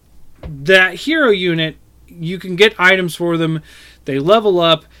fact that hero unit, you can get items for them. They level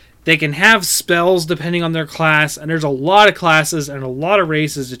up. They can have spells depending on their class, and there's a lot of classes and a lot of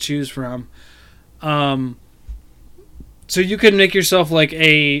races to choose from. So you can make yourself like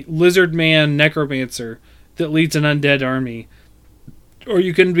a lizard man necromancer that leads an undead army, or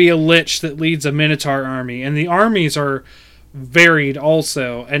you can be a lich that leads a minotaur army, and the armies are varied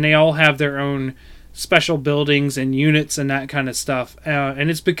also, and they all have their own special buildings and units and that kind of stuff. And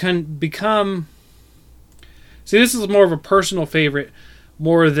it's become. See, this is more of a personal favorite,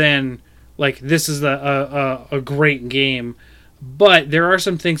 more than like this is a great game. But there are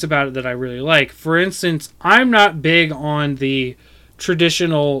some things about it that I really like. For instance, I'm not big on the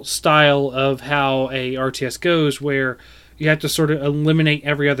traditional style of how a RTS goes, where you have to sort of eliminate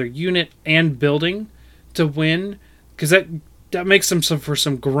every other unit and building to win, because that makes them for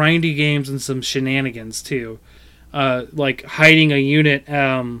some grindy games and some shenanigans too, like hiding a unit.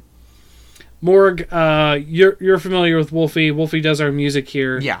 Morg, you're familiar with Wolfie. Wolfie does our music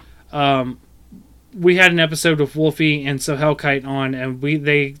here. Yeah. We had an episode with Wolfie and So Hellkite on, and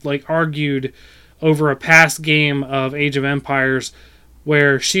they like argued over a past game of Age of Empires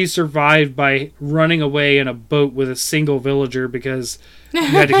where she survived by running away in a boat with a single villager because you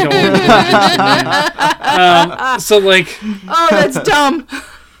had to kill all the villagers. So like, oh, that's dumb.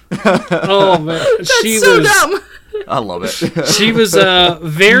 Oh man, That's so dumb. I love it. She was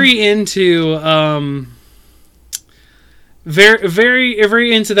very into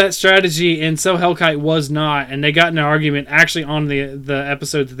very into that strategy, and So Hellkite was not, and they got in an argument actually on the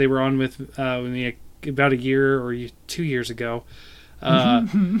episode that they were on with about a year or 2 years ago,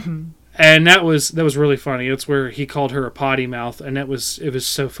 and that was really funny. It's where he called her a potty mouth, and it was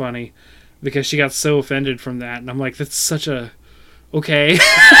so funny because she got so offended from that, and I'm like, that's such a okay.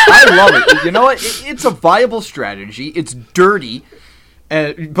 I love it. You know what? It's a viable strategy. It's dirty,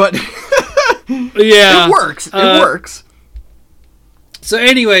 but yeah, it works. It works. So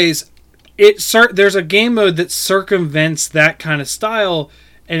anyways, there's a game mode that circumvents that kind of style,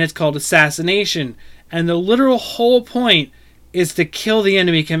 and it's called Assassination. And the literal whole point is to kill the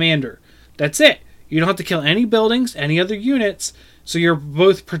enemy commander. That's it. You don't have to kill any buildings, any other units. So you're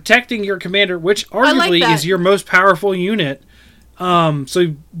both protecting your commander, which arguably is your most powerful unit.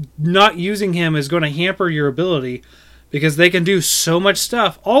 So not using him is going to hamper your ability because they can do so much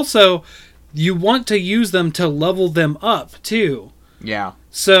stuff. Also, you want to use them to level them up too. Yeah.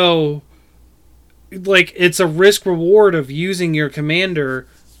 So, like, it's a risk reward of using your commander.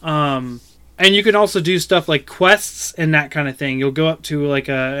 And you can also do stuff like quests and that kind of thing. You'll go up to like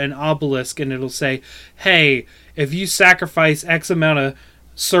an obelisk and it'll say, hey, if you sacrifice X amount of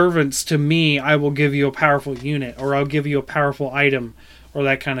servants to me, I will give you a powerful unit, or I'll give you a powerful item, or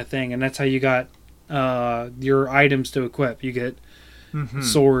that kind of thing. And that's how you got your items to equip. You get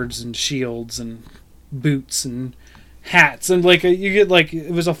swords and shields and boots and hats, and like you get like, it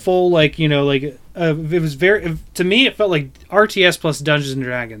was a full like, you know, like it was very, to me it felt like RTS plus Dungeons and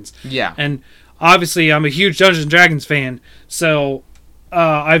Dragons. Yeah. And obviously I'm a huge Dungeons and Dragons fan, so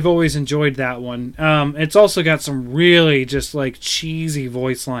I've always enjoyed that one. It's also got some really just like cheesy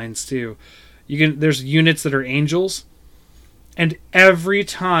voice lines too. There's units that are angels, and every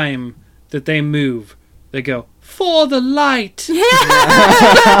time that they move, they go, for the light. Yeah.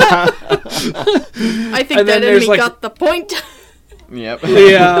 I think that enemy got the point. Yep.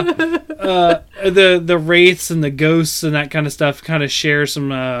 Yeah. The wraiths and the ghosts and that kind of stuff kind of share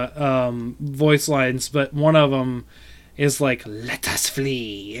some voice lines, but one of them is like, let us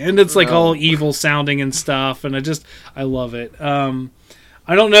flee, and it's like all evil sounding and stuff, and I love it.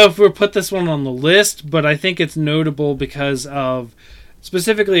 I don't know if we'll put this one on the list, but I think it's notable because of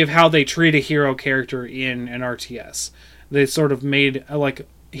specifically of how they treat a hero character in an RTS. They sort of made like,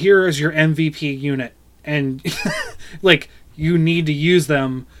 here is your MVP unit, and like, you need to use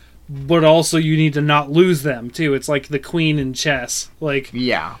them, but also you need to not lose them too. It's like the queen in chess, like,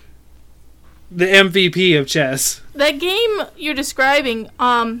 yeah, the MVP of chess. That game you're describing,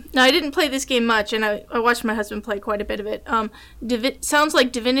 now I didn't play this game much, and I watched my husband play quite a bit of it. Sounds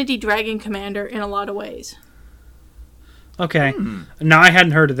like Divinity Dragon Commander in a lot of ways. Okay. No, I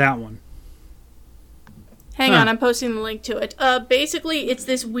hadn't heard of that one. Hang on, I'm posting the link to it. Basically, it's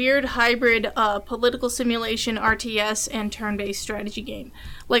this weird hybrid political simulation RTS and turn-based strategy game.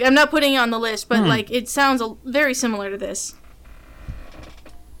 Like, I'm not putting it on the list, but like, it sounds very similar to this.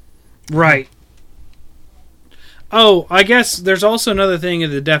 Right. Oh, I guess there's also another thing in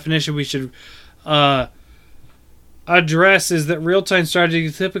the definition we should address, is that real-time strategy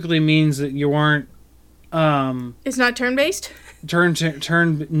typically means that you aren't It's not turn-based?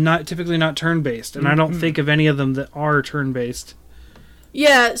 Not typically not turn-based, and I don't think of any of them that are turn-based.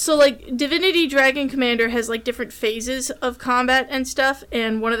 Yeah, so like Divinity Dragon Commander has like different phases of combat and stuff,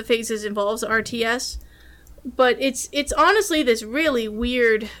 and one of the phases involves RTS. But it's honestly this really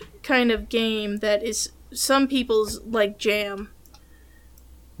weird kind of game that is some people's like jam.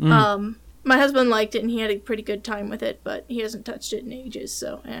 My husband liked it and he had a pretty good time with it, but he hasn't touched it in ages,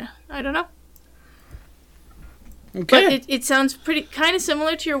 so I don't know. Okay. But it sounds pretty kind of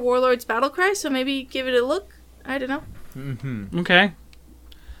similar to your Warlords Battlecry, so maybe give it a look. I don't know. Mm-hmm. Okay.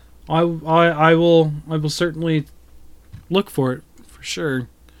 I will certainly look for it for sure.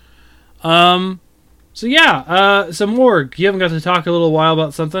 So yeah, some more. You haven't got to talk a little while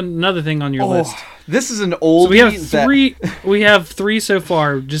about something. Another thing on your list. This is an old. So we have three. We have three so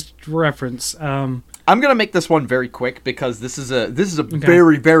far. Just reference. I'm gonna make this one very quick because this is a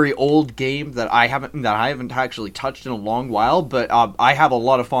very, very old game that I haven't actually touched in a long while, but I have a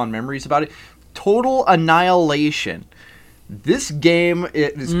lot of fond memories about it. Total Annihilation. This game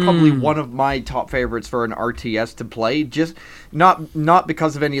is probably one of my top favorites for an RTS to play. Just not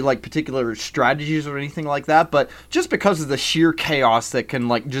because of any like particular strategies or anything like that, but just because of the sheer chaos that can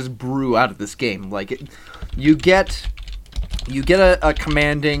like just brew out of this game. Like you get a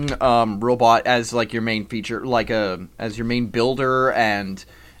commanding robot as like your main feature, like as your main builder and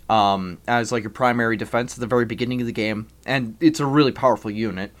as like your primary defense at the very beginning of the game, and it's a really powerful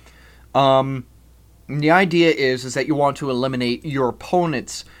unit. The idea is that you want to eliminate your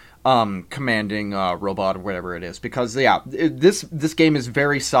opponent's commanding robot or whatever it is, because this game is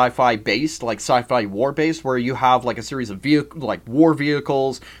very sci-fi based, like sci-fi war based, where you have like a series of war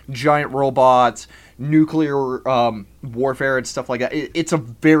vehicles, giant robots, nuclear warfare and stuff like that. It's a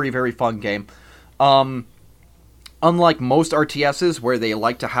very, very fun game. Unlike most RTSs where they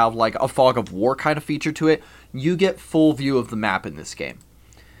like to have like a fog of war kind of feature to it, you get full view of the map in this game.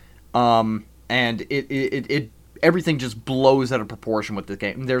 And it everything just blows out of proportion with the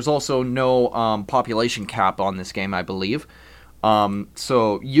game. There's also no population cap on this game, I believe.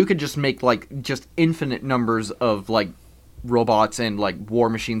 So you could just make like just infinite numbers of like robots and like war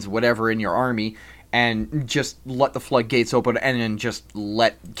machines, whatever, in your army, and just let the floodgates open and then just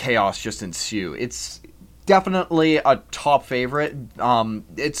let chaos just ensue. It's definitely a top favorite.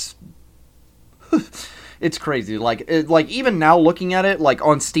 It's it's crazy. Like even now looking at it, like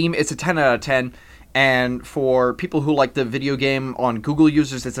on Steam, it's a 10 out of 10. And for people who like the video game on Google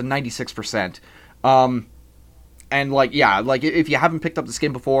users, it's a 96%. And like, yeah, like if you haven't picked up this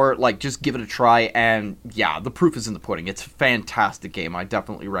game before, like just give it a try. And yeah, the proof is in the pudding. It's a fantastic game. I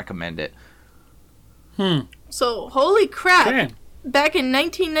definitely recommend it. So holy crap! Okay. Back in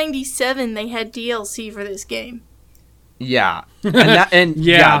 1997, they had DLC for this game. Yeah, and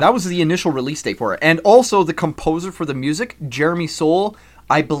that was the initial release date for it. And also the composer for the music, Jeremy Soule,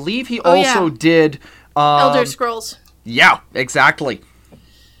 I believe he also did Elder Scrolls. Yeah, exactly.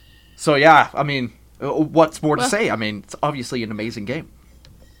 So yeah, I mean, what's more to say? I mean, it's obviously an amazing game.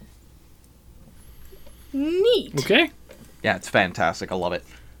 Neat. Okay. Yeah, it's fantastic. I love it.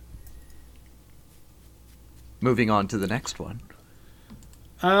 Moving on to the next one.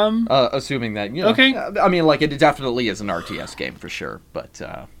 Assuming that, you know, okay. I mean, like, it definitely is an RTS game for sure, but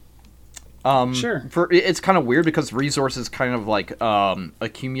sure. It's kind of weird because resources kind of like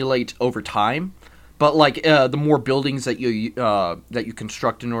accumulate over time, but like the more buildings that you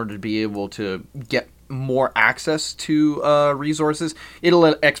construct in order to be able to get more access to resources, it'll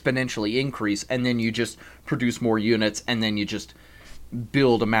exponentially increase, and then you just produce more units, and then you just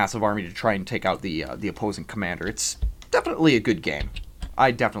build a massive army to try and take out the opposing commander. It's definitely a good game.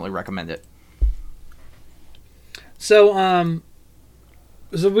 I definitely recommend it. So,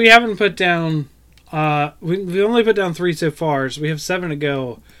 so we haven't put down. We only put down 3 so far, so we have 7 to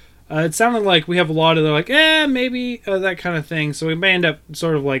go. It sounded like we have a lot of like, maybe that kind of thing. So we may end up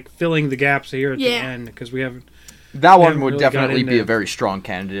sort of like filling the gaps here at the end because we haven't. That one would really definitely be a very strong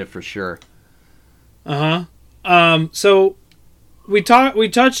candidate for sure. So we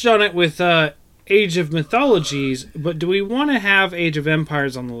touched on it with Age of Mythologies, but do we want to have Age of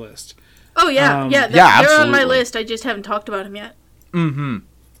Empires on the list? Oh yeah, they're absolutely on my list. I just haven't talked about them yet. Mm-hmm.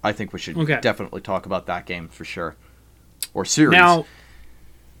 I think we should definitely talk about that game for sure, or series. Now,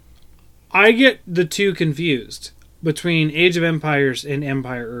 I get the two confused between Age of Empires and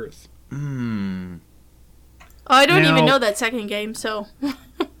Empire Earth. Oh, I don't even know that second game, so.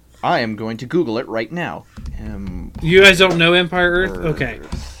 I am going to Google it right now. You guys don't know Empire Earth? Okay.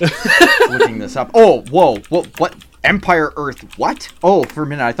 Looking this up. Oh, whoa. What? Empire Earth what? Oh, for a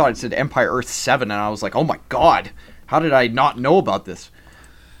minute I thought it said Empire Earth 7, and I was like, oh my god. How did I not know about this?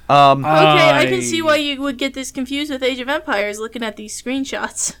 Okay, I can see why you would get this confused with Age of Empires looking at these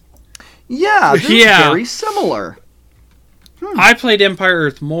screenshots. Yeah, they're very similar. I played Empire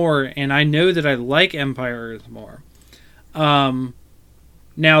Earth more, and I know that I like Empire Earth more.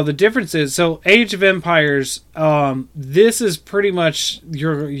 Now, the difference is, so Age of Empires, this is pretty much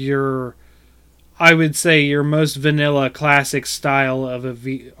your I would say, your most vanilla classic style of a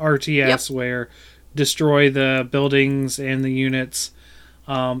RTS where destroy the buildings and the units.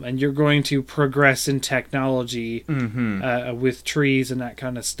 and you're going to progress in technology with trees and that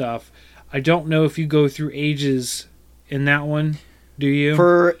kind of stuff. I don't know if you go through ages in that one. Do you?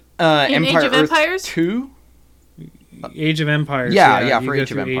 For in Age of Earth Empires? 2? Age of Empires. Yeah, you for go Age of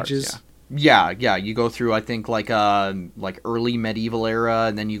through Empires. ages. Yeah, you go through, I think, like early medieval era,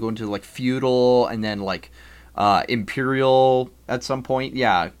 and then you go into like feudal, and then like imperial at some point.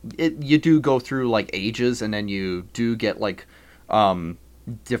 Yeah, you do go through like ages, and then you do get like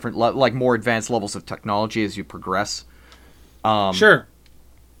different like more advanced levels of technology as you progress. Sure.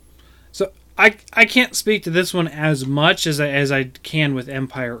 So I can't speak to this one as much as I can with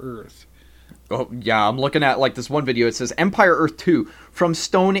Empire Earth. Oh, yeah, I'm looking at like this one video. It says Empire Earth 2 from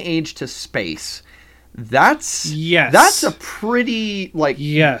Stone Age to space. That's a pretty like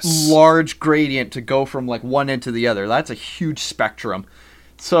large gradient to go from like one end to the other. That's a huge spectrum.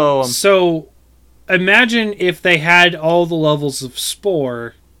 So imagine if they had all the levels of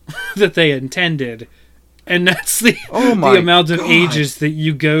Spore that they intended, and that's the amount of ages that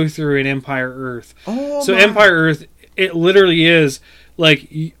you go through in Empire Earth. Empire Earth, it literally is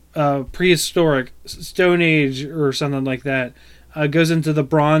like prehistoric, Stone Age or something like that, goes into the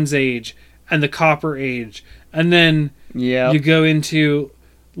Bronze Age and the Copper Age, and then you go into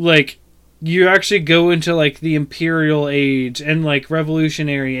like you actually go into like the Imperial Age and like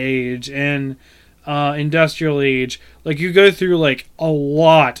Revolutionary Age and Industrial Age. Like you go through like a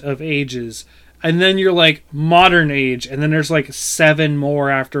lot of ages, and then you're like Modern Age, and then there's like 7 more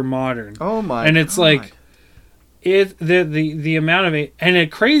after Modern. And it's like the amount of it. And the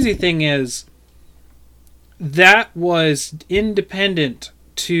crazy thing is that was independent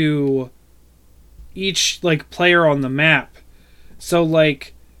to each like player on the map. So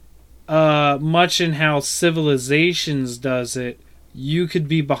like much in how Civilizations does it, you could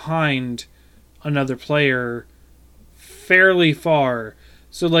be behind another player fairly far.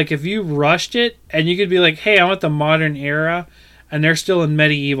 So like if you rushed it, and you could be like, hey, I want the modern era, and they're still in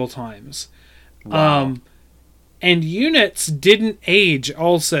medieval times. Wow. And units didn't age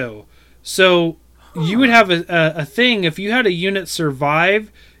also. So you would have a thing, if you had a unit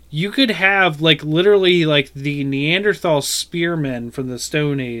survive, you could have like literally like the Neanderthal spearmen from the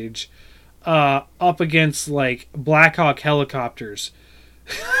Stone Age up against like Black Hawk helicopters.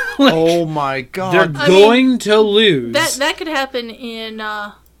 Like, oh my god. They're going to lose. That could happen in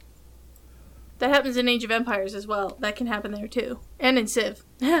that happens in Age of Empires as well. That can happen there too. And in Civ.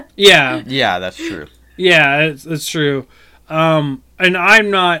 Yeah, that's true. Yeah, it's true. And I'm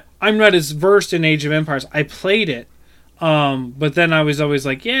not as versed in Age of Empires. I played it, but then I was always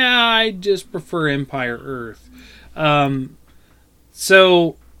like, yeah, I just prefer Empire Earth.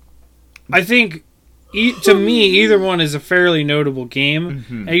 So I think to me, either one is a fairly notable game.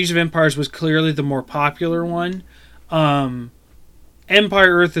 Mm-hmm. Age of Empires was clearly the more popular one. Empire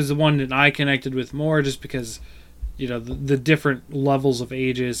Earth is the one that I connected with more, just because the different levels of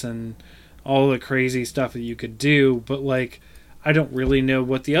ages and all the crazy stuff that you could do, but like I don't really know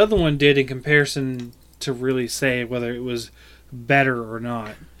what the other one did in comparison to really say whether it was better or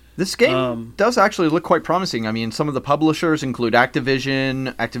not. This game does actually look quite promising. I mean, some of the publishers include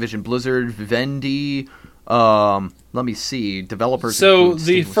Activision Blizzard, Vivendi. Let me see. Developers. So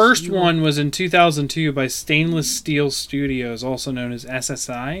the first one was in 2002 by Stainless Steel Studios, also known as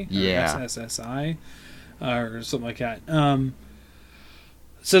SSI. Yeah. SSI, or something like that.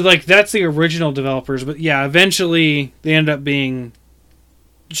 So, like, that's the original developers. But, yeah, eventually they end up being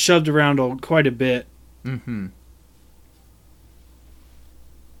shoved around quite a bit. Mm-hmm.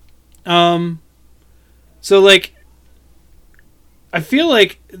 So, like, I feel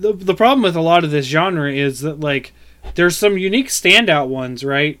like the problem with a lot of this genre is that, like, there's some unique standout ones,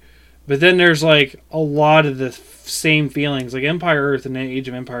 right? But then there's, like, a lot of the same feelings. Like, Empire Earth and Age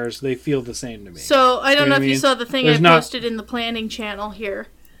of Empires, they feel the same to me. So, I don't know if you saw the thing I There's posted in the planning channel here.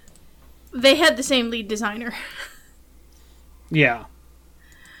 They had the same lead designer. Yeah.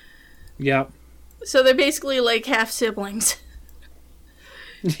 Yep. So they're basically like half siblings.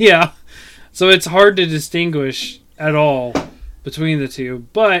 Yeah. So it's hard to distinguish at all between the two.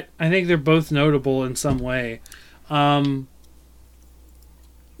 But I think they're both notable in some way.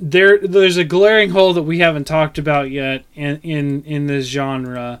 There's a glaring hole that we haven't talked about yet in this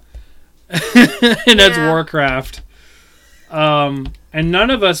genre. And that's Warcraft. And none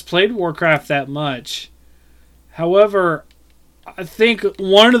of us played Warcraft that much. However, I think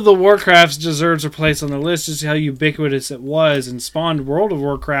one of the Warcrafts deserves a place on the list, just how ubiquitous it was, and spawned World of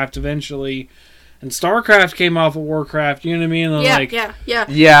Warcraft eventually. And StarCraft came off of Warcraft, you know what I mean? And Yeah.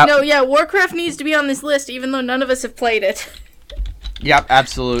 Yeah. No, Warcraft needs to be on this list, even though none of us have played it. Yep,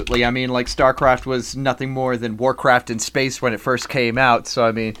 absolutely. I mean, like, StarCraft was nothing more than Warcraft in space when it first came out, so,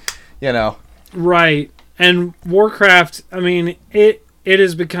 I mean, you know. Right. And Warcraft, I mean, it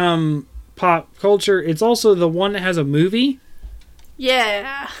has become pop culture. It's also the one that has a movie.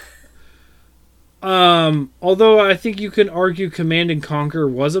 Yeah. Although I think you can argue Command and Conquer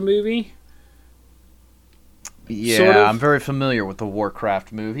was a movie. Yeah, sort of. I'm very familiar with the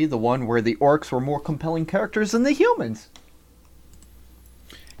Warcraft movie, the one where the orcs were more compelling characters than the humans.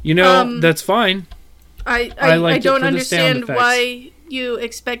 You know, that's fine. I liked it don't for the sound understand effects. why you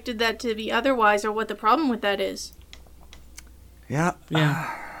expected that to be otherwise, or what the problem with that is. Yeah.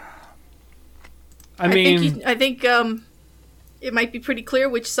 Yeah. I mean, I think it might be pretty clear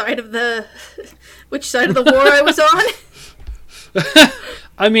which side of the war I was on.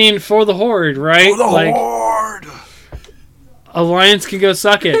 I mean, for the Horde, right? For the Horde! Alliance can go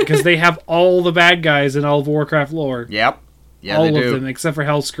suck it because they have all the bad guys in all of Warcraft lore. Yep. Yeah, all they of do. them except for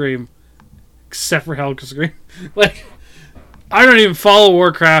Hellscream. Like, I don't even follow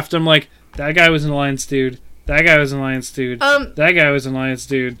Warcraft. I'm like, that guy was an Alliance dude. That guy was an Alliance dude. That guy was an Alliance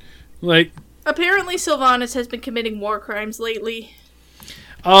dude. Like, apparently Sylvanas has been committing war crimes lately.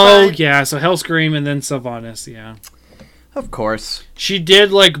 oh But- yeah, so Hellscream and then Sylvanas, yeah. Of course. She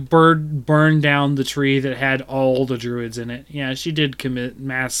did like burn down the tree that had all the druids in it. Yeah, she did commit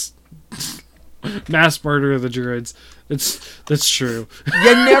mass murder of the druids. That's true.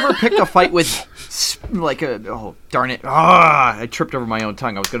 You never pick a fight with, like, oh, darn it. Ah, I tripped over my own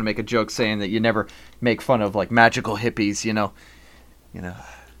tongue. I was going to make a joke saying that you never make fun of, like, magical hippies, you know,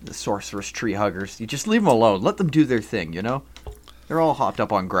 the sorceress tree huggers. You just leave them alone. Let them do their thing, you know? They're all hopped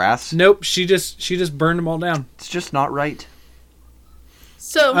up on grass. Nope, she just burned them all down. It's just not right.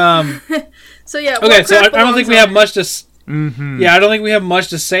 So, so yeah. Okay, so I Warcraft don't think we belongs have on much to. Mm-hmm. Yeah, I don't think we have much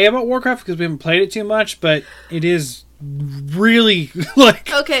to say about Warcraft because we haven't played it too much. But it is really like.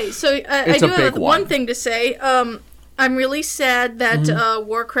 there. Okay, so I It's do a big have one one. thing to say. I'm really sad that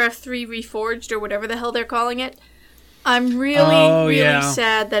Warcraft 3 Reforged, or whatever the hell they're calling it. I'm really yeah.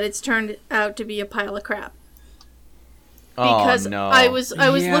 sad that it's turned out to be a pile of crap. Oh, Because no. I was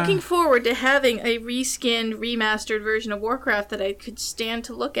Yeah. looking forward to having a reskinned, remastered version of Warcraft that I could stand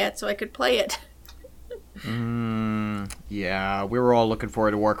to look at so I could play it. Yeah, we were all looking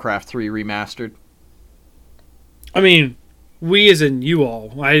forward to Warcraft 3 Remastered. I mean, we as in you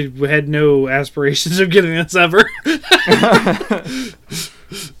all. I had no aspirations of getting this ever.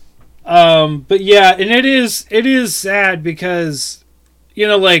 But yeah, and it is sad because, you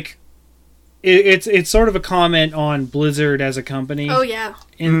know, like it's sort of a comment on Blizzard as a company. Oh yeah.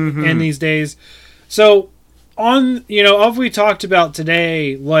 in these days. So on, you know, of we talked about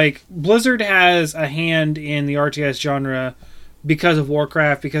today, like Blizzard has a hand in the RTS genre because of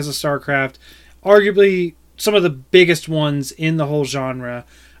Warcraft, because of StarCraft, arguably some of the biggest ones in the whole genre,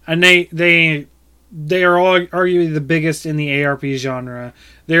 and they are all arguably the biggest in the ARP genre.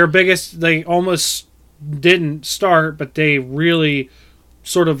 They're biggest. They almost didn't start, but they really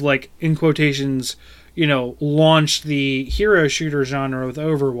sort of, like, in quotations, you know, launched the hero shooter genre with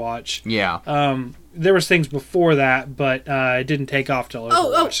Overwatch. Yeah. There was things before that, but it didn't take off till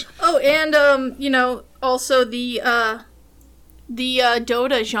Overwatch. And you know, also the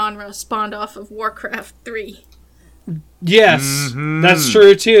Dota genre spawned off of Warcraft 3. Yes, that's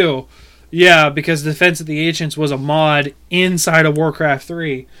true too. Yeah, because Defense of the Ancients was a mod inside of Warcraft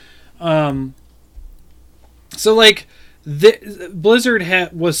 3. So, like,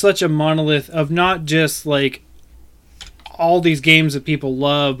 Blizzard was such a monolith of not just, like, all these games that people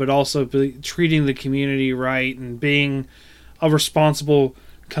love, but also treating the community right and being a responsible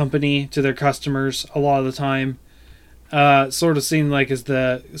company to their customers a lot of the time. Sort of seemed like as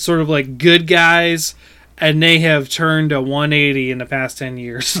the sort of like good guys, and they have turned a 180 in the past 10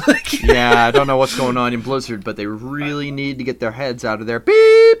 years. Yeah, I don't know what's going on in Blizzard, but they really need to get their heads out of there.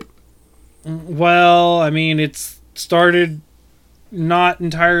 Beep! Well, I mean, it's started not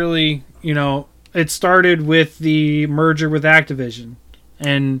entirely, you know, it started with the merger with Activision,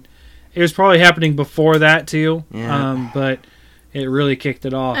 and it was probably happening before that too. Yeah. But it really kicked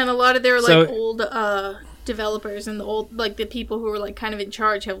it off. And a lot of their So- old developers and the old, like, the people who were, like, kind of in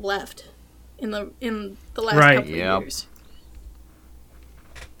charge have left in the last Right. couple Yep. of years.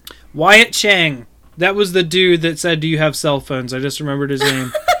 Wyatt Chang. That was the dude that said, "Do you have cell phones?" I just remembered his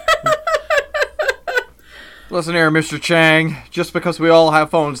name. Listen here, Mr. Chang. Just because we all have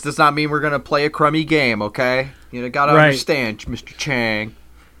phones does not mean we're going to play a crummy game, okay? You gotta Right. understand, Mr. Chang.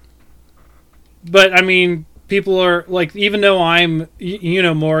 But I mean, people are like, even though I'm, you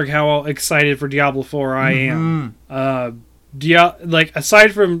know, Morg, how excited for Diablo 4 I am. Like,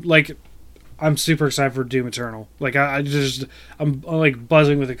 aside from, like, I'm super excited for Doom Eternal. Like I'm like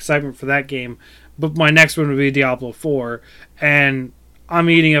buzzing with excitement for that game. But my next one would be Diablo 4, and I'm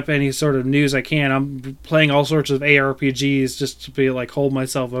eating up any sort of news I can. I'm playing all sorts of ARPGs just to be like hold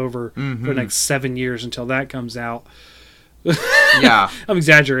myself over for the next 7 years until that comes out. Yeah, I'm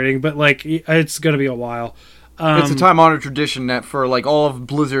exaggerating, but like it's gonna be a while. It's a time-honored tradition that for like all of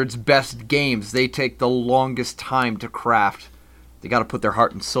Blizzard's best games, they take the longest time to craft. They got to put their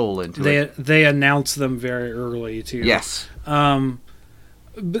heart and soul into it. They announce them very early too. Yes.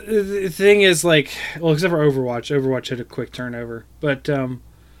 But the thing is, like, well, except for Overwatch. Overwatch had a quick turnover, but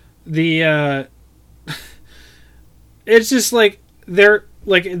it's just like they're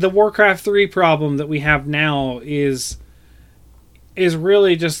like the Warcraft 3 problem that we have now is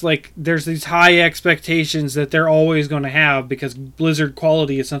really just like there's these high expectations that they're always going to have because Blizzard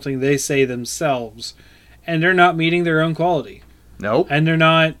quality is something they say themselves, and they're not meeting their own quality. Nope. And they're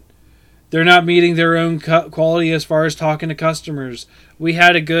not meeting their own quality as far as talking to customers. We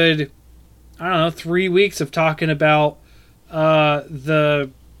had a good, 3 weeks of talking about what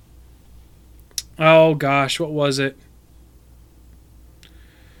was it?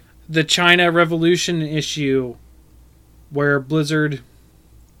 The China Revolution issue where Blizzard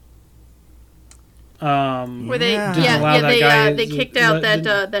where they they kicked out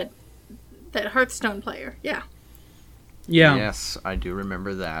that Hearthstone player. Yeah. Yeah. Yes, I do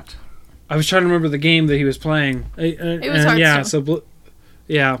remember that. I was trying to remember the game that he was playing. It was Hearthstone.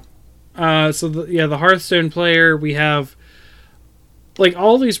 The Hearthstone player, we have like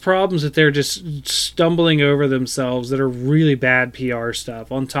all these problems that they're just stumbling over themselves that are really bad PR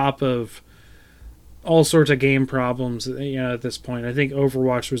stuff on top of all sorts of game problems, at this point. I think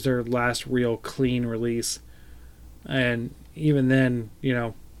Overwatch was their last real clean release. And even then,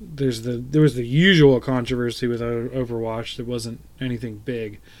 there was the usual controversy with Overwatch. There wasn't anything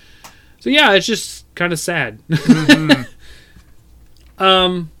big. So yeah, it's just kind of sad. Mm-hmm.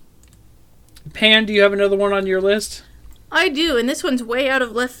 Pan, do you have another one on your list? I do, and this one's way out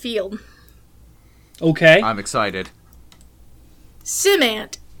of left field. Okay. I'm excited.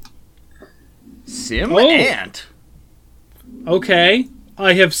 SimAnt. SimAnt? Okay.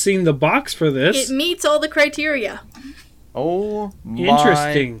 I have seen the box for this. It meets all the criteria. Oh my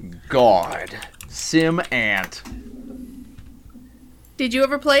Interesting. God. SimAnt. Did you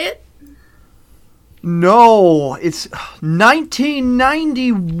ever play it? No, it's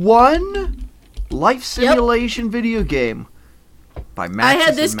 1991 life simulation video game by Maxis. I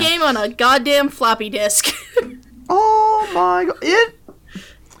had this game on a goddamn floppy disk. Oh my God!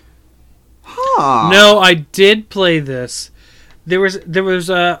 No, I did play this. There was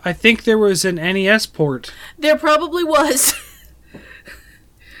I think there was an NES port. There probably was.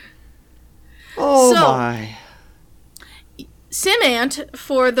 My. SimAnt,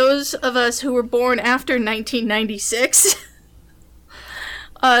 for those of us who were born after 1996,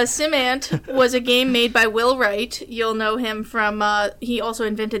 SimAnt was a game made by Will Wright. You'll know him from, he also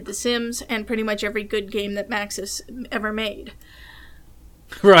invented The Sims and pretty much every good game that Maxis ever made.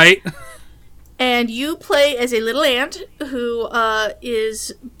 Right. And you play as a little ant who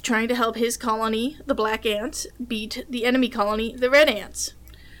is trying to help his colony, the black ants, beat the enemy colony, the red ants.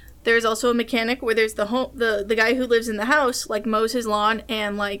 There's also a mechanic where there's the guy who lives in the house, like, mows his lawn,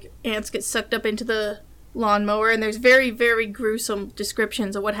 and, like, ants get sucked up into the lawnmower, and there's very, very gruesome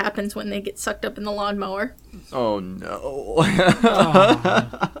descriptions of what happens when they get sucked up in the lawnmower. Oh, no.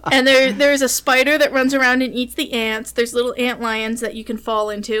 And there's a spider that runs around and eats the ants. There's little ant lions that you can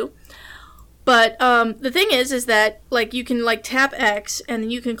fall into. But the thing is that, like, you can, like, tap X, and then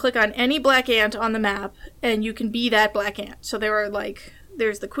you can click on any black ant on the map, and you can be that black ant. So there are, like...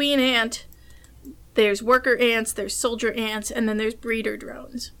 There's the queen ant, there's worker ants, there's soldier ants, and then there's breeder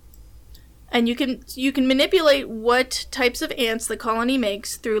drones. And you can manipulate what types of ants the colony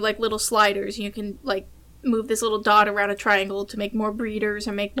makes through, like, little sliders. You can, like, move this little dot around a triangle to make more breeders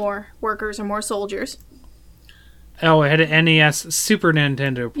or make more workers or more soldiers. Oh, I had an NES Super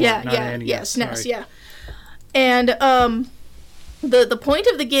Nintendo port, yeah, not an NES. SNES, yeah. And the point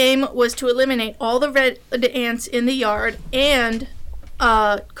of the game was to eliminate all the red ants in the yard and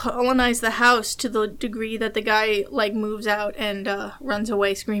colonize the house to the degree that the guy, like, moves out and runs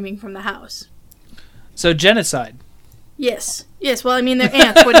away screaming from the house. So genocide. Yes. Well, I mean, they're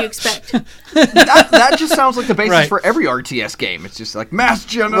ants. What do you expect? that just sounds like the basis for every RTS game. It's just like mass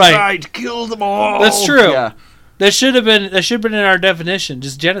genocide, kill them all. That's true. Yeah. That should have been in our definition,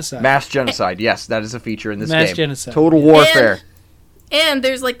 just genocide. Mass genocide. Yes, that is a feature in this game. Mass genocide. Total warfare. And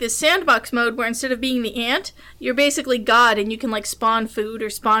there's, like, this sandbox mode where instead of being the ant, you're basically God, and you can, like, spawn food or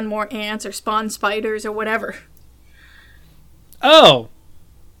spawn more ants or spawn spiders or whatever. Oh.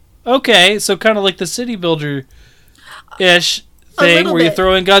 Okay, so kind of like the city builder ish A thing little where you bit.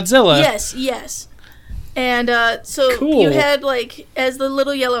 throw in Godzilla. Yes. And so Cool. you had, like, as the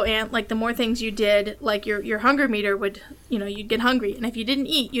little yellow ant, like, the more things you did, like, your hunger meter would, you'd get hungry. And if you didn't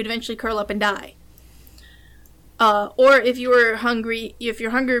eat, you'd eventually curl up and die. Or if you were hungry, if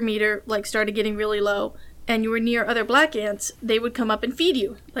your hunger meter, like, started getting really low and you were near other black ants, they would come up and feed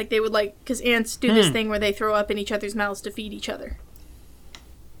you. Like, they would, like, because ants do this thing where they throw up in each other's mouths to feed each other.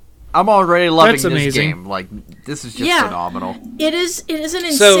 I'm already loving That's this amazing. game. Like, this is just Yeah. phenomenal. It is an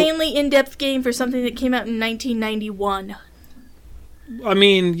So- insanely in-depth game for something that came out in 1991. I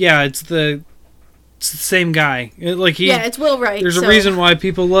mean, yeah, it's the same guy. Yeah, it's Will Wright. There's a so- reason why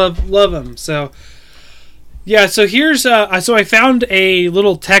people love him. So, yeah. So here's so I found a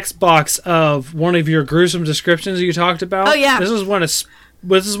little text box of one of your gruesome descriptions you talked about. Oh, yeah. This is one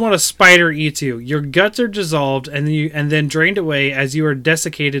a spider eats you. Your guts are dissolved and then drained away as you are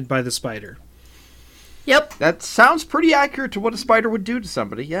desiccated by the spider. Yep. That sounds pretty accurate to what a spider would do to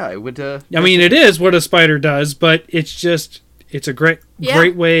somebody. Yeah, it would. I mean, it is what a spider does, but it's a great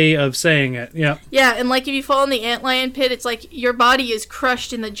way of saying it. Yeah. Yeah, and like if you fall in the antlion pit, it's like your body is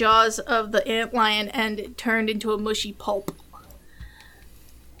crushed in the jaws of the antlion and turned into a mushy pulp.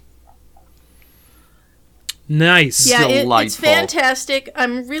 Nice. Yeah, it's Delightful. fantastic.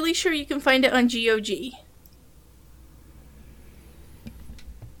 I'm really sure you can find it on GOG.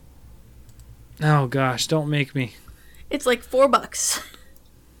 Oh gosh, don't make me. It's like $4.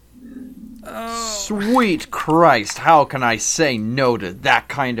 Sweet Christ, how can I say no to that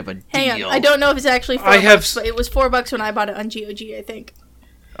kind of a deal? Hang on, I don't know if it's actually $4, I have but it was $4 when I bought it on GOG, I think.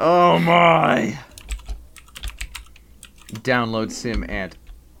 Oh my. Download Sim and...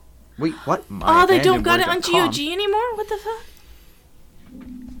 Wait, what? Oh, they don't got it on myabandonword.com. GOG anymore? What the fuck?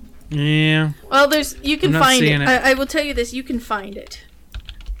 Yeah. Well, you can I'm not find seeing it. it. I will tell you this, you can find it.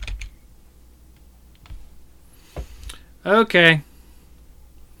 Okay.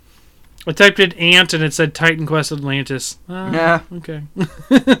 I typed in ant and it said Titan Quest Atlantis. Yeah. Okay.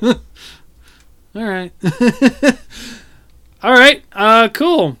 All right. All right.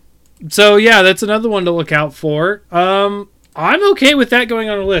 Cool. So yeah, that's another one to look out for. I'm okay with that going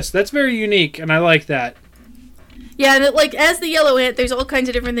on a list. That's very unique, and I like that. Yeah, and like as the yellow ant, there's all kinds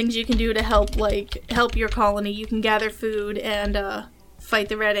of different things you can do to help your colony. You can gather food and fight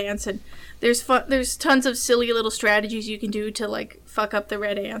the red ants, and there's tons of silly little strategies you can do to like fuck up the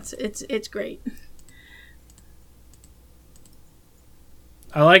red ants. It's great.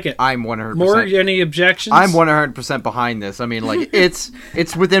 I like it. I'm 100%. More any objections? I'm 100% behind this. I mean, like, it's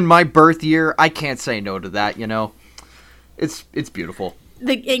within my birth year. I can't say no to that, you know? It's beautiful.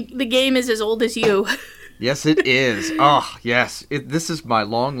 The game is as old as you. Yes, it is. Oh, yes. This is my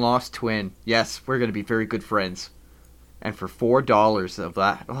long-lost twin. Yes, we're going to be very good friends. And for $4 of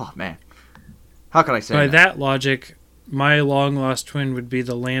that, oh, man. How can I say By no? that logic, my long lost twin would be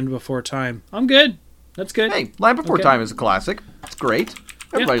The Land Before Time. I'm good. That's good. Hey, Land Before Okay. Time is a classic. It's great.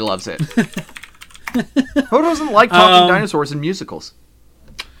 Everybody loves it. Who doesn't like talking dinosaurs in musicals?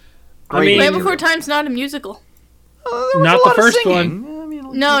 I mean- Land Before Time's not a musical. There was Not a the lot of first singing. one. I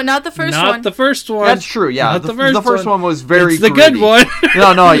mean, No, not the first Not one. the first one. That's true, yeah. Not The first one was very It's the gritty. good one.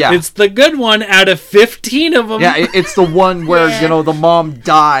 No, yeah. It's the good one out of 15 of them. Yeah, it's the one where, Yeah. you know, the mom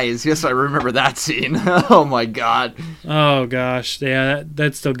dies. Yes, I remember that scene. Oh, my God. Oh, gosh. Yeah,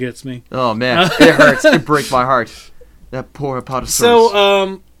 that still gets me. Oh, man. It hurts. It breaks my heart. That poor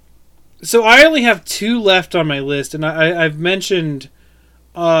Apatosaurus. So I only have 2 left on my list, and I've mentioned...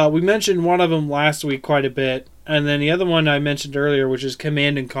 we mentioned one of them last week quite a bit, and then the other one I mentioned earlier, which is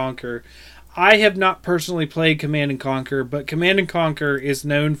Command and Conquer. I have not personally played Command and Conquer, but Command and Conquer is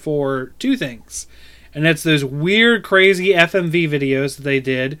known for 2 things. And that's those weird, crazy FMV videos that they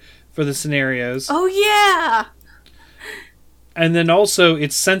did for the scenarios. Oh yeah. And then also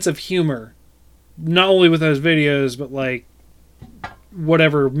its sense of humor. Not only with those videos, but like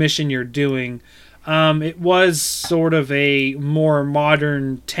whatever mission you're doing. It was sort of a more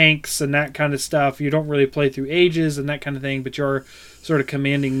modern tanks and that kind of stuff. You don't really play through ages and that kind of thing, but you're sort of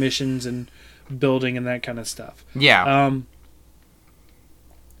commanding missions and building and that kind of stuff. Yeah.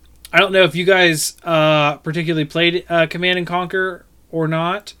 I don't know if you guys particularly played Command and Conquer or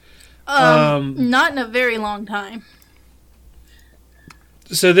not. Not in a very long time.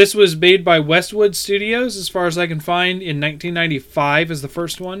 So this was made by Westwood Studios, as far as I can find, in 1995 as the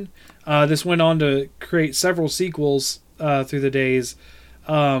first one. This went on to create several sequels through the days,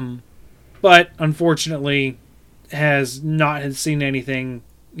 but unfortunately has not had seen anything,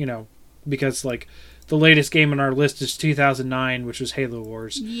 because like the latest game on our list is 2009, which was Halo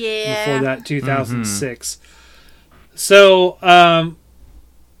Wars. Yeah. Before that, 2006. So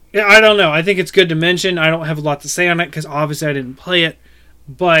Yeah, I don't know. I think it's good to mention. I don't have a lot to say on it because obviously I didn't play it,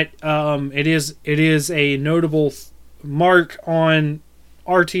 but it is a notable mark on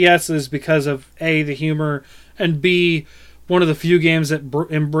RTSs because of A, the humor, and B, one of the few games that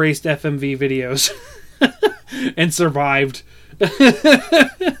embraced FMV videos and survived.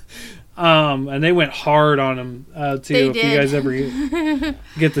 And they went hard on them too. If you guys ever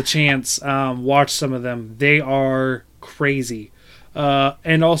get the chance, watch some of them. They are crazy,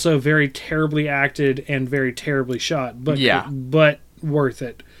 and also very terribly acted and very terribly shot. But but worth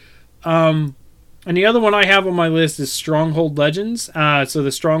it. And the other one I have on my list is Stronghold Legends. So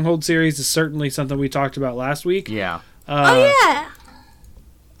the Stronghold series is certainly something we talked about last week. Yeah.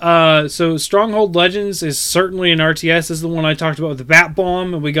 So Stronghold Legends is certainly an RTS. This is the one I talked about with the bat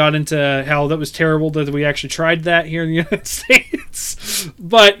bomb, and we got into how that was terrible that we actually tried that here in the United States.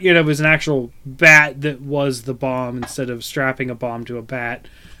 But, it was an actual bat that was the bomb instead of strapping a bomb to a bat.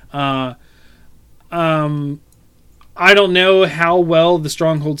 I don't know how well the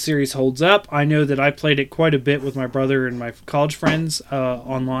Stronghold series holds up. I know that I played it quite a bit with my brother and my college friends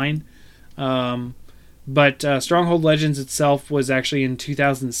online. But Stronghold Legends itself was actually in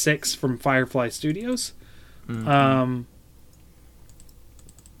 2006 from Firefly Studios. Mm-hmm.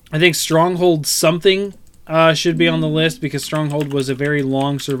 I think Stronghold something should be on the list because Stronghold was a very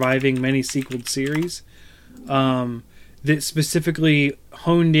long surviving many-sequeled series that specifically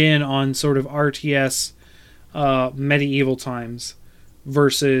honed in on sort of RTS medieval times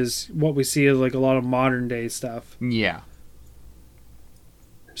versus what we see as like a lot of modern day stuff. Yeah.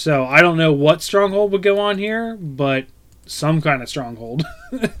 So I don't know what Stronghold would go on here, but some kind of Stronghold.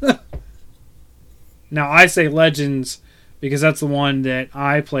 Now I say Legends because that's the one that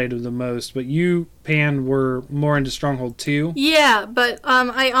I played the most, but you, Pan, were more into Stronghold 2. Yeah, but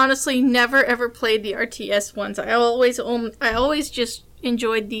I honestly never ever played the RTS ones. I always just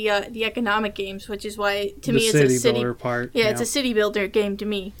enjoyed the economic games, which is why to me it's a city builder part. Yeah, it's a city builder game to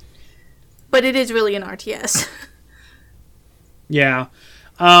me. But it is really an RTS. Yeah.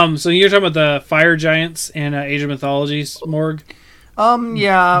 So you're talking about the Fire Giants and Age of Mythologies, Morg?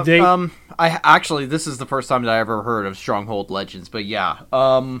 Yeah. I actually, this is the first time that I ever heard of Stronghold Legends, but yeah.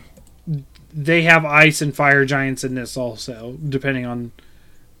 They have ice and fire giants in this also, depending on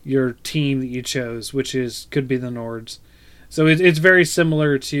your team that you chose, which could be the Nords. So it's very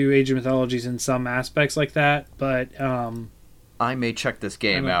similar to Age of Mythologies in some aspects like that, but I may check this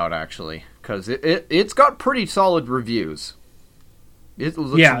game out actually because it's got pretty solid reviews. It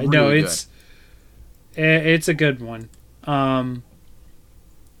looks really good. It's a good one.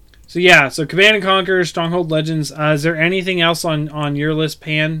 So Command and Conquer, Stronghold Legends. Is there anything else on your list,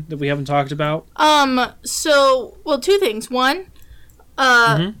 Pan, that we haven't talked about? Two things. One,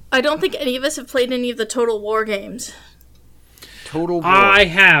 I don't think any of us have played any of the Total War games. Total War. I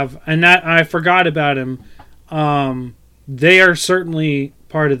have, and that I forgot about him. They are certainly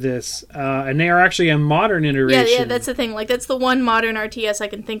part of this, and they are actually a modern iteration. Yeah, that's the thing. Like that's the one modern RTS I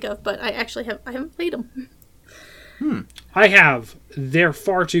can think of, but I haven't played them. I have. They're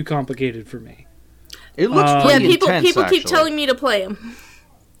far too complicated for me. It looks pretty intense, people keep actually. telling me to play them.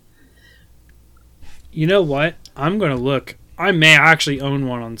 You know what? I'm going to look. I may actually own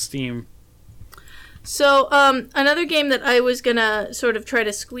one on Steam. So, another game that I was going to sort of try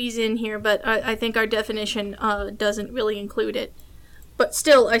to squeeze in here, but I think our definition doesn't really include it. But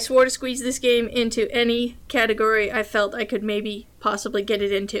still, I swore to squeeze this game into any category I felt I could maybe possibly get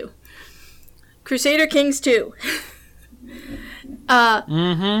it into. Crusader Kings 2. Now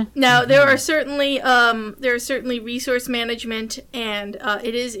there are certainly resource management, and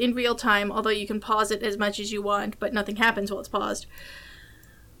it is in real time. Although you can pause it as much as you want, but nothing happens while it's paused.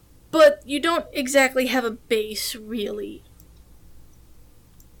 But you don't exactly have a base, really.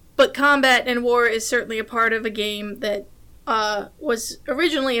 But combat and war is certainly a part of a game that was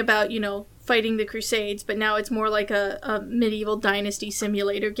originally about fighting the Crusades, but now it's more like a medieval dynasty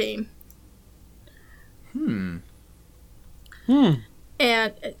simulator game. And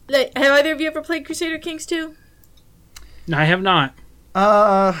have either of you ever played Crusader Kings 2? I have not.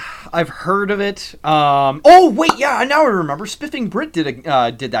 I've heard of it. Oh wait, yeah, now I remember. Spiffing Brit did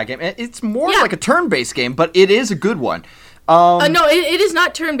that game. It's more like a turn-based game, but it is a good one. No, it is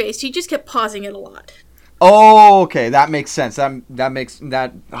not turn-based. He just kept pausing it a lot. Oh, okay, that makes sense.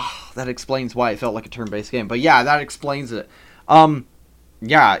 That explains why it felt like a turn-based game. But yeah, that explains it.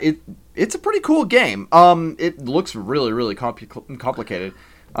 Yeah, it's a pretty cool game. It looks really, really complicated.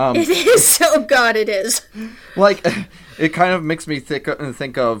 It is. Oh God, it is. Like, it kind of makes me think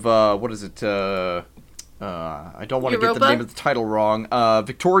of what is it? I don't want to get the name of the title wrong.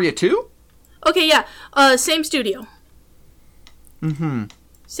 Victoria 2? Okay, yeah. Same studio.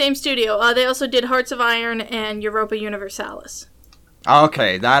 Same studio. They also did Hearts of Iron and Europa Universalis.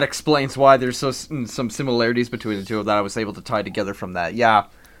 Okay, that explains why there's some similarities between the two that I was able to tie together from that. Yeah.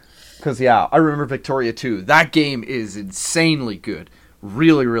 Because, yeah, I remember Victoria 2. That game is insanely good.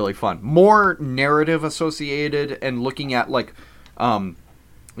 Really, really fun. More narrative associated and looking at, like,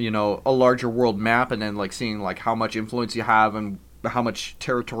 you know, a larger world map and then, like, seeing, like, how much influence you have and how much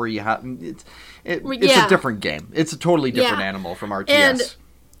territory you have. It's a different game. It's a totally different animal from RTS.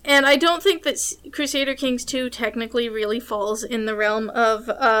 And I don't think that Crusader Kings 2 technically really falls in the realm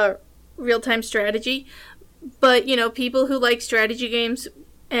of real-time strategy. But, you know, people who like strategy games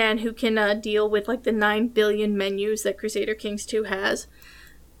and who can deal with, like, the 9 billion menus that Crusader Kings 2 has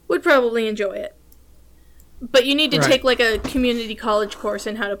would probably enjoy it. But you need to take, like, a community college course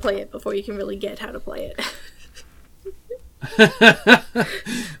in how to play it before you can really get how to play it.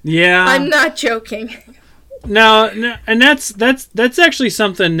 Yeah. I'm not joking. No, and that's actually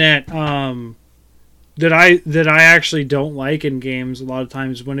something that that I actually don't like in games a lot of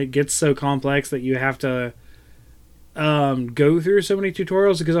times when it gets so complex that you have to go through so many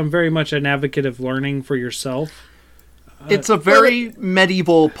tutorials, because I'm very much an advocate of learning for yourself. It's a very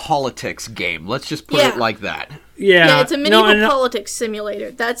medieval politics game. Let's just put it like that. Yeah, it's a medieval politics simulator.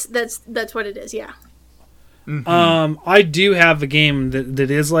 That's what it is. Yeah. Mm-hmm. I do have a game that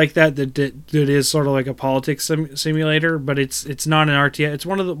is like that is sort of like a politics simulator, but it's not an RTS. It's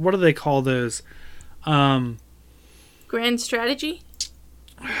one of the, what do they call those? Grand strategy?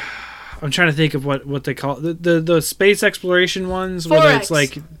 I'm trying to think of what they call the space exploration ones, 4X. whether it's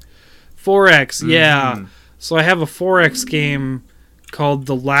like 4X, yeah. Mm-hmm. So I have a 4X game called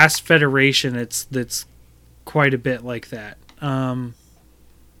The Last Federation. That's quite a bit like that. I'm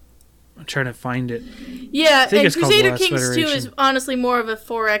trying to find it. Yeah, and Crusader Kings 2 is honestly more of a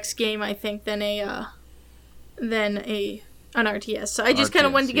 4X game, I think, than an RTS. So I just kind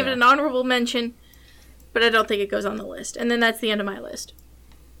of wanted to give it an honorable mention, but I don't think it goes on the list. And then that's the end of my list.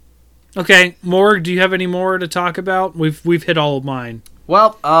 Okay, Morg, do you have any more to talk about? We've hit all of mine.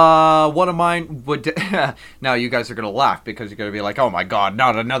 Well, one of mine would... now you guys are going to laugh because you're going to be like, oh my god,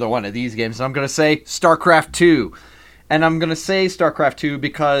 not another one of these games. And I'm going to say StarCraft 2. And I'm going to say StarCraft 2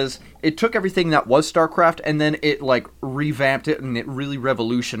 because it took everything that was StarCraft and then it, like, revamped it and it really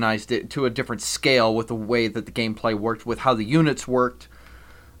revolutionized it to a different scale with the way that the gameplay worked, with how the units worked.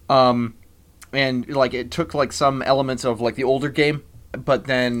 And, like, it took, like, some elements of, like, the older game, but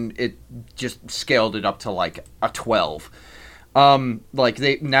then it just scaled it up to, like, a 12. Like,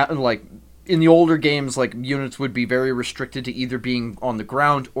 in the older games, like, units would be very restricted to either being on the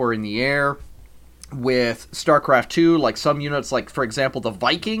ground or in the air. With StarCraft 2, like, some units, like, for example, the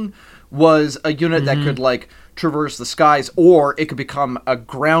Viking was a unit that could, like, traverse the skies, or it could become a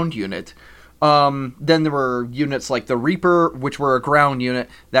ground unit. Then there were units like the Reaper, which were a ground unit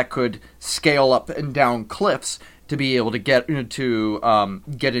that could scale up and down cliffs to be able to get into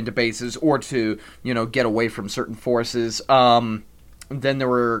bases or to, you know, get away from certain forces. Then there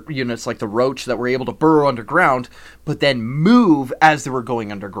were units like the Roach that were able to burrow underground, but then move as they were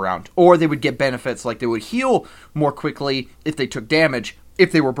going underground. Or they would get benefits, like they would heal more quickly if they took damage,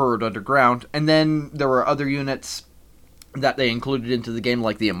 if they were burrowed underground. And then there were other units that they included into the game,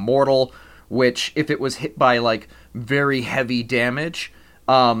 like the Immortal, which, if it was hit by, like, very heavy damage,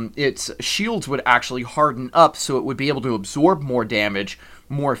 its shields would actually harden up, so it would be able to absorb more damage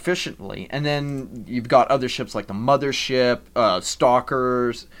more efficiently. And then you've got other ships like the Mothership,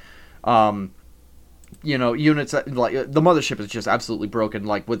 Stalkers, you know, units that, like, the Mothership is just absolutely broken,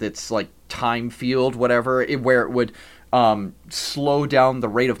 like, with its, like, time field, whatever, where it would slow down the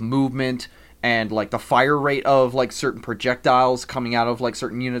rate of movement and, like, the fire rate of, like, certain projectiles coming out of, like,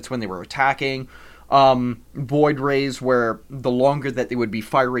 certain units when they were attacking. Void rays, where the longer that they would be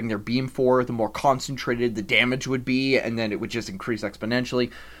firing their beam for, the more concentrated the damage would be, and then it would just increase exponentially.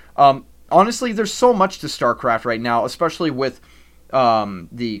 Honestly, there's so much to StarCraft right now, especially with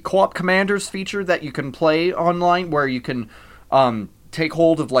the co-op commanders feature that you can play online, where you can take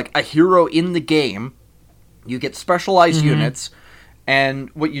hold of, like, a hero in the game. You get specialized units, and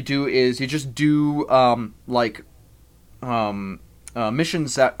what you do is you just do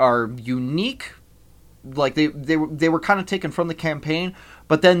missions that are unique. Like, they were kind of taken from the campaign,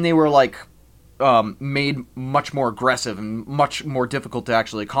 but then they were, like, made much more aggressive and much more difficult to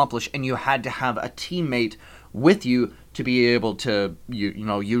actually accomplish, and you had to have a teammate with you to be able to, you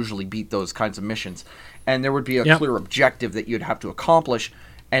know, usually beat those kinds of missions. And there would be a clear objective that you'd have to accomplish,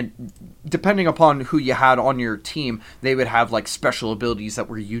 and depending upon who you had on your team, they would have, like, special abilities that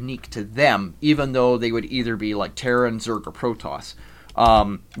were unique to them, even though they would either be, like, Terran, Zerg, or Protoss.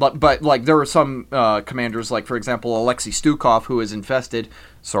 But like there were some commanders, like for example Alexei Stukov, who is infested.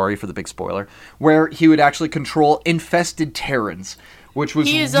 Sorry for the big spoiler. Where he would actually control infested Terrans, which was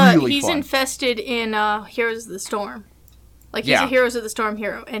he's fun. infested in Heroes of the Storm. Like he's a Heroes of the Storm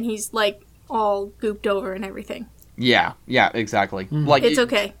hero, and he's like all gooped over and everything. Yeah, exactly. Like it's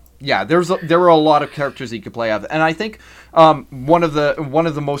okay. Yeah, there were a lot of characters that you could play as, and I think one of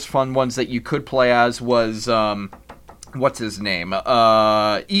the most fun ones that you could play as was what's his name,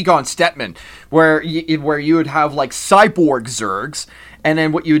 Egon Stetman, where you would have like cyborg Zergs, and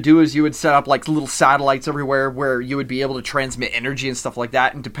then what you would do is you would set up like little satellites everywhere where you would be able to transmit energy and stuff like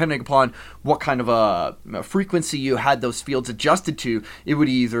that, and depending upon what kind of a frequency you had those fields adjusted to, it would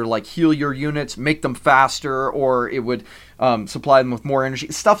either like heal your units, make them faster, or it would supply them with more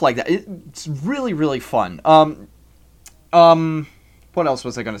energy, stuff like that. It's really, really fun. What else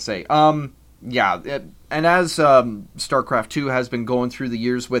was I going to say? And as StarCraft 2 has been going through the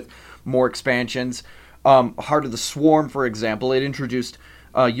years with more expansions, Heart of the Swarm, for example, it introduced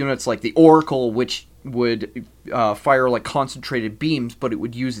units like the Oracle, which would fire like concentrated beams, but it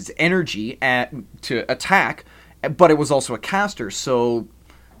would use its energy to attack, but it was also a caster, so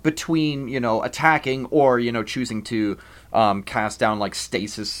between, attacking or, choosing to cast down like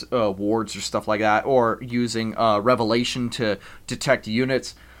stasis wards or stuff like that, or using Revelation to detect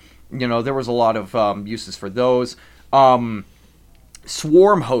units, there was a lot of uses for those.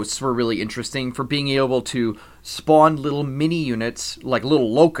 Swarm hosts were really interesting for being able to spawn little mini units, like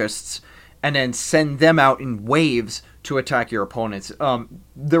little locusts, and then send them out in waves to attack your opponents.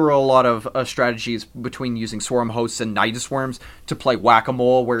 There were a lot of strategies between using swarm hosts and Nidus Worms to play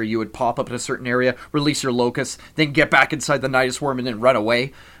whack-a-mole, where you would pop up in a certain area, release your locusts, then get back inside the Nidus Worm and then run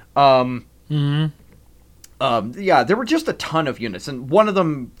away. There were just a ton of units, and one of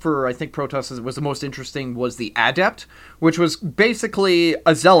them for, I think, Protoss was the most interesting was the Adept, which was basically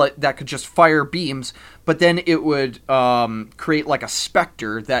a zealot that could just fire beams, but then it would create like a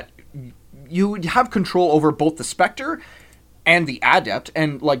Spectre that you would have control over both the Spectre and the Adept,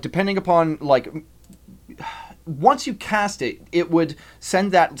 and like depending upon like once you cast it, it would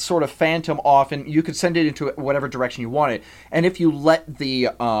send that sort of phantom off, and you could send it into whatever direction you wanted, and if you let the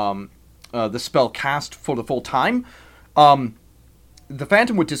spell cast for the full time, the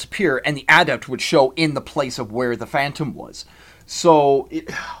Phantom would disappear, and the Adept would show in the place of where the Phantom was. So it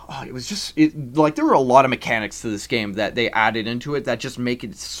was just like there were a lot of mechanics to this game that they added into it that just make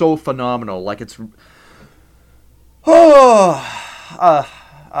it so phenomenal. Like it's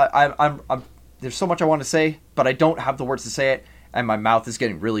there's so much I want to say, but I don't have the words to say it, and my mouth is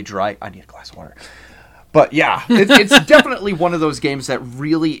getting really dry. I need a glass of water. But yeah, it's definitely one of those games that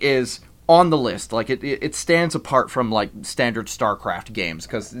really is on the list. Like it stands apart from like standard StarCraft games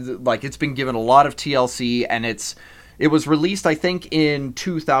because like it's been given a lot of TLC, and it was released I think in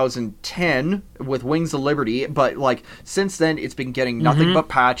 2010 with Wings of Liberty, but like since then it's been getting nothing but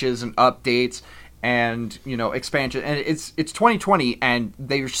patches and updates and expansion, and it's 2020 and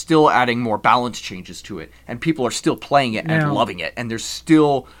they're still adding more balance changes to it, and people are still playing it and loving it, and there's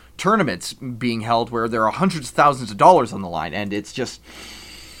still tournaments being held where there are hundreds of thousands of dollars on the line, and it's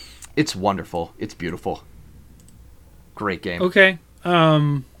wonderful. It's beautiful. Great game. Okay.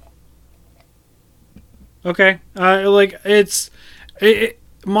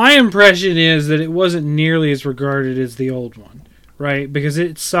 My impression is that it wasn't nearly as regarded as the old one, right? Because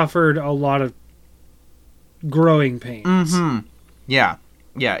it suffered a lot of growing pains. Yeah.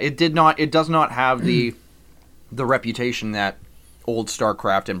 It does not have the reputation that old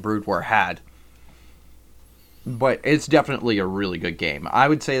StarCraft and Brood War had. But it's definitely a really good game. I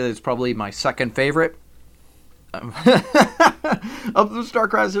would say that it's probably my second favorite of the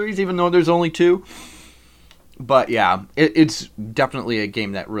StarCraft series, even though there's only two. But yeah, it's definitely a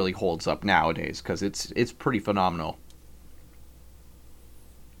game that really holds up nowadays because it's pretty phenomenal.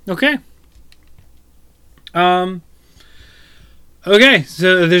 Okay. Okay,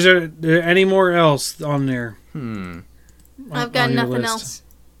 so is there any more else on there? I've got nothing else.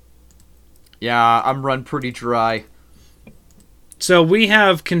 Yeah, I'm run pretty dry. So we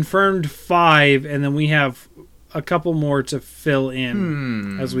have confirmed 5, and then we have a couple more to fill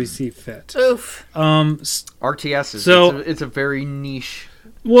in as we see fit. Oof. RTS is it's a very niche.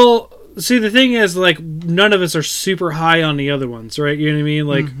 Well, see, the thing is, like, none of us are super high on the other ones, right? You know what I mean?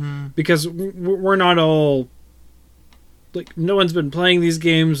 Like, because we're not all, like, no one's been playing these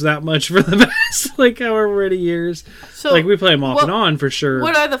games that much for the past, like, however many years. So, like, we play them off and on for sure.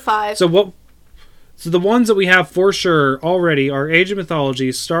 What are the 5? So the ones that we have for sure already are Age of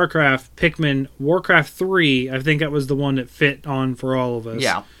Mythology, StarCraft, Pikmin, Warcraft 3. I think that was the one that fit on for all of us.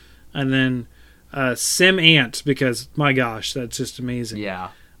 Yeah. And then Sim Ant, because my gosh, that's just amazing. Yeah.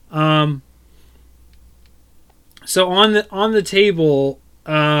 So on the table,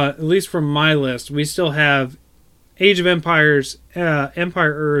 at least from my list, we still have Age of Empires,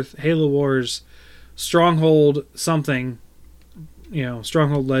 Empire Earth, Halo Wars, Stronghold something,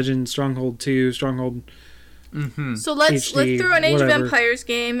 Stronghold Legend, Stronghold 2, Stronghold. Mm-hmm. So let's HD, throw an Age whatever. of Empires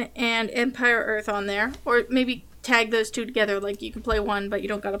game and Empire Earth on there, or maybe tag those two together. Like you can play one, but you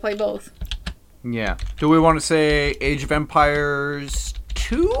don't got to play both. Yeah. Do we want to say Age of Empires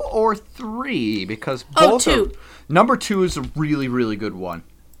 2 or 3? Because both two. are... Number 2 is a really, really good one.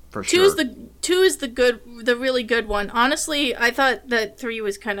 For sure. Two is the really good one. Honestly, I thought that 3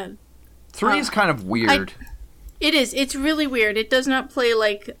 was kind of... 3 is kind of weird. It is. It's really weird. It does not play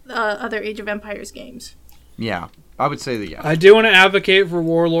like other Age of Empires games. Yeah. I would say that, yeah. I do want to advocate for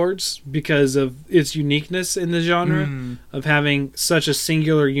Warlords because of its uniqueness in the genre of having such a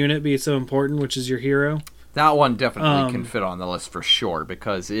singular unit be so important, which is your hero. That one definitely can fit on the list for sure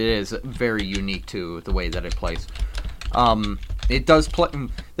because it is very unique to the way that it plays. It does play.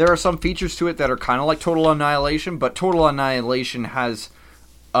 There are some features to it that are kind of like Total Annihilation, but Total Annihilation has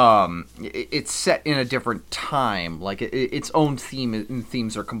it's set in a different time. Like its own theme and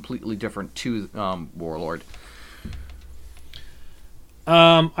themes are completely different to Warlord.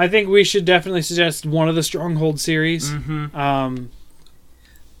 I think we should definitely suggest one of the Stronghold series. Mm-hmm.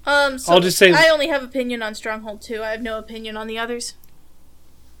 So I'll just say I only have opinion on Stronghold 2. I have no opinion on the others.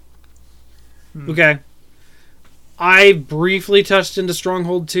 Okay. I briefly touched into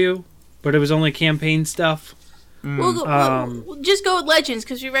Stronghold 2, but it was only campaign stuff. We'll just go with Legends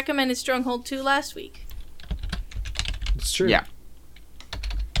because we recommended Stronghold 2 last week. It's true. Yeah.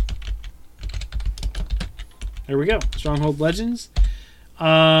 There we go. Stronghold Legends.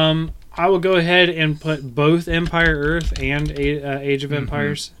 I will go ahead and put both Empire Earth and Age of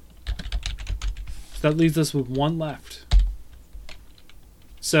Empires. So that leaves us with one left.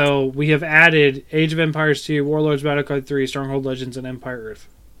 So we have added Age of Empires 2, Warlords Battlecry 3, Stronghold Legends, and Empire Earth.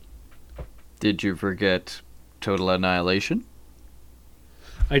 Did you forget Total Annihilation?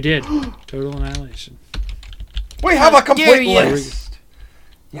 I did. Total Annihilation. We have a dare complete you. list.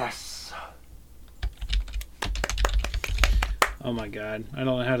 Yes. Oh my god. I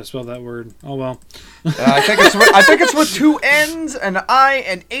don't know how to spell that word. Oh well. I think it's with two N's, an I,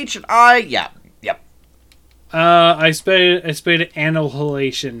 an H, and I. Yeah. Yep. I spelled it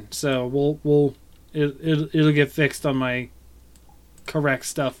annihilation, so it'll get fixed on my correct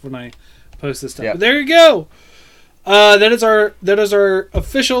stuff when I post this stuff. Yep. But there you go. That is our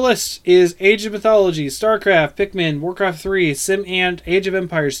official list. Is Age of Mythology, StarCraft, Pikmin, Warcraft 3, Sim Ant, Age of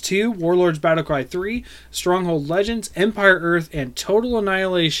Empires 2, Warlords Battlecry 3, Stronghold Legends, Empire Earth, and Total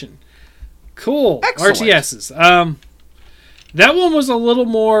Annihilation. Cool. Excellent. RTSs. That one was a little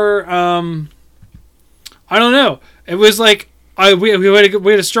more. I don't know. It was like we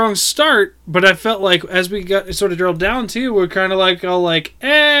had a strong start, but I felt like as we got sort of drilled down too, we're kind of like all like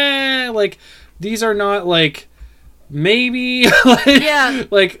these are not like. Maybe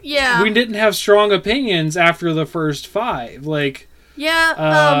we didn't have strong opinions after the first 5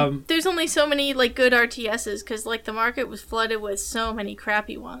 there's only so many like good RTSs because like the market was flooded with so many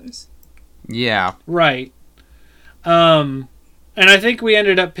crappy ones. Yeah. Right. And I think we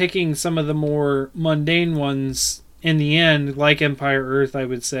ended up picking some of the more mundane ones in the end, like Empire Earth, I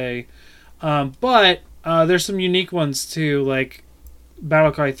would say. But there's some unique ones too, like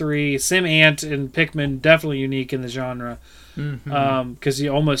Battlecry 3, Sim Ant, and Pikmin, definitely unique in the genre. Because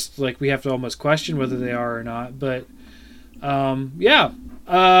you almost we have to almost question whether they are or not. But I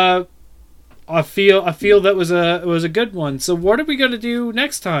feel that was a good one. So what are we going to do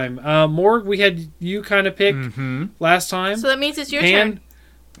next time? Morg, we had you kind of pick last time. So that means it's your turn.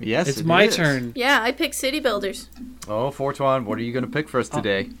 Yes, it's my turn. Yeah, I picked City Builders. Oh, Fortuan, what are you going to pick for us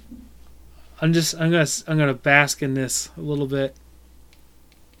today? I'm gonna bask in this a little bit.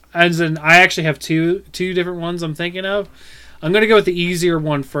 As in, I actually have two different ones I'm thinking of. I'm gonna go with the easier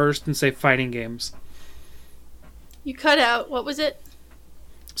one first and say fighting games. You cut out. What was it?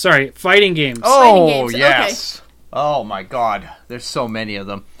 Sorry, fighting games. Oh, Fighting games, yes. Okay. Oh my God, there's so many of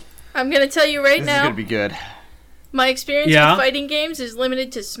them. I'm gonna tell you right This now. is gonna be good. My experience with fighting games is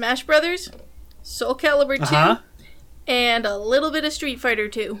limited to Smash Brothers, Soul Calibur 2, and a little bit of Street Fighter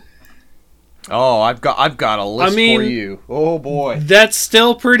 2. Oh, I've got a list for you. Oh boy. That's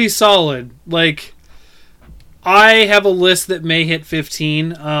still pretty solid. Like, I have a list that may hit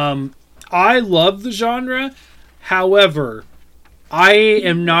 15. I love the genre. However, I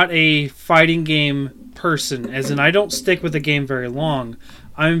am not a fighting game person, as in I don't stick with the game very long.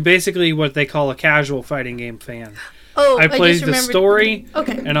 I'm basically what they call a casual fighting game fan. Oh, I play just the remembered- story,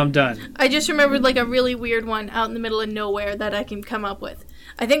 Okay. and I'm done. I just remembered like a really weird one out in the middle of nowhere that I can come up with.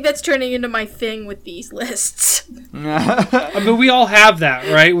 I think that's turning into my thing with these lists. I mean, we all have that,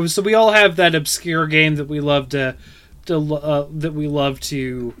 right? So we all have that obscure game that we love to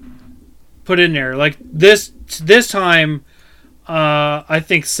put in there. Like this time, I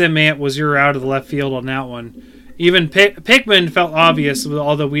think SimAnt was your out of the left field on that one. Even Pikmin felt obvious,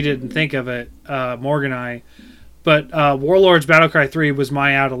 although we didn't think of it, Morgan and I. But Warlords Battlecry 3 was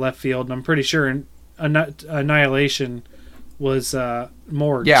my out of left field, and I'm pretty sure Annihilation was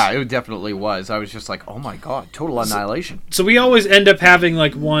Morg's. Yeah, it definitely was. I was just like, oh my god, total annihilation. So we always end up having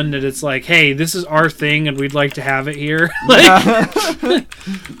like one that it's like, hey, this is our thing, and we'd like to have it here. Like,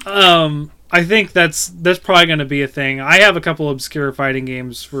 I think that's probably going to be a thing. I have a couple obscure fighting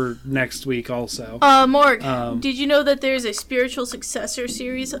games for next week also. Morg, did you know that there's a spiritual successor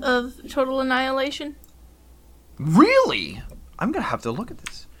series of Total Annihilation? Really? I'm gonna have to look at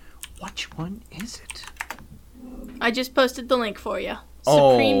this. Which one is it? I just posted the link for you.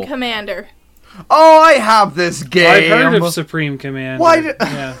 Oh. Supreme Commander. Oh, I have this game. I've heard of Supreme Commander. Why?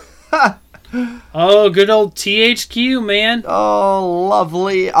 Yeah. Oh, good old THQ, man. Oh,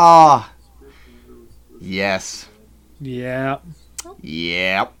 lovely. Ah. Yes. Yeah.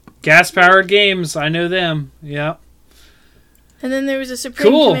 Yep. Gas-powered games. I know them. Yeah. And then there was a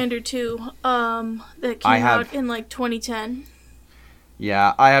Supreme Cool. Commander 2 that came out in like 2010.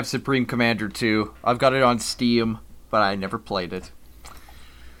 Yeah, I have Supreme Commander 2. I've got it on Steam, but I never played it.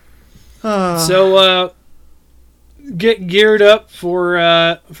 So, get geared up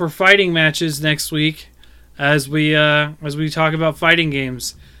for fighting matches next week as we talk about fighting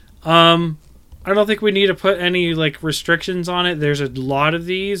games. I don't think we need to put any like restrictions on it. There's a lot of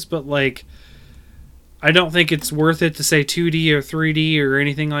these, but like I don't think it's worth it to say 2D or 3D or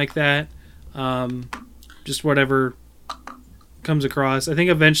anything like that. Just whatever comes across. I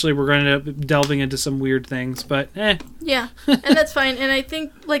think eventually we're going to end up delving into some weird things, but Yeah, and that's fine. And I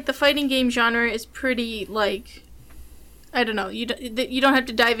think like the fighting game genre is pretty like, I don't know. You don't have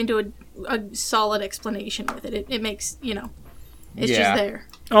to dive into a solid explanation with it. It makes it's just there.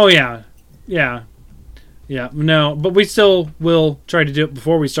 Oh yeah. No, but we still will try to do it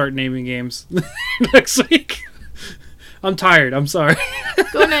before we start naming games next week. I'm tired. I'm sorry.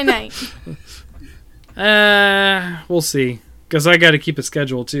 Go night. We'll see. Because I got to keep a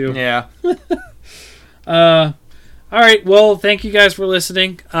schedule too. Yeah. All right. Well, thank you guys for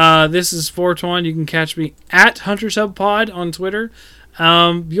listening. This is Fortuan. You can catch me at HunterSubPod on Twitter.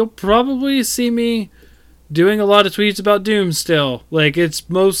 You'll probably see me doing a lot of tweets about Doom still. Like, it's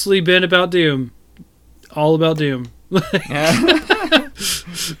mostly been about Doom. All about Doom.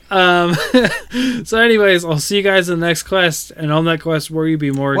 So anyways, I'll see you guys in the next quest. And on that quest, where you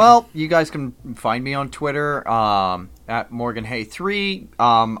be, Morgan? Well, you guys can find me on Twitter at MorganHay3.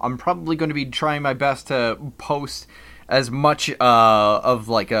 I'm probably going to be trying my best to post as much of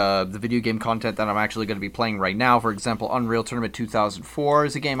like the video game content that I'm actually going to be playing right now. For example, Unreal Tournament 2004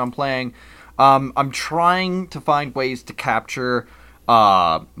 is a game I'm playing. I'm trying to find ways to capture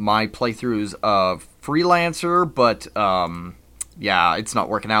my playthroughs of Freelancer, but yeah, it's not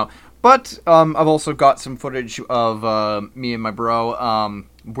working out. But I've also got some footage of me and my bro.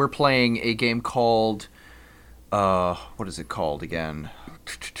 We're playing a game called what is it called again?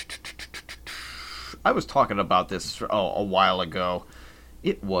 I was talking about this a while ago.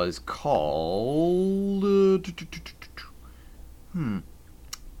 It was called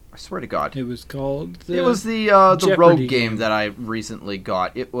I swear to God. It was called... It was the Rogue game that I recently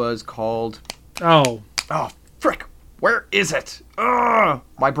got. It was called... Oh, frick. Where is it?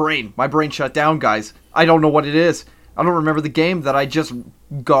 My brain shut down, guys. I don't know what it is. I don't remember the game that I just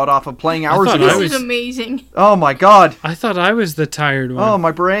got off of playing hours ago. This is amazing. Oh my God. I thought I was the tired one. Oh,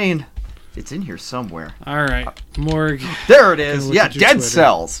 my brain. It's in here somewhere. All right, Morg. There it is. Yeah, Dead Dead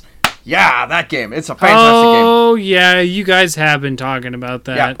Cells. Yeah, that game. It's a fantastic game. Oh, yeah, you guys have been talking about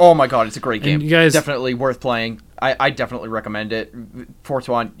that. Yeah. Oh my God, it's a great game. And you guys definitely worth playing. I definitely recommend it.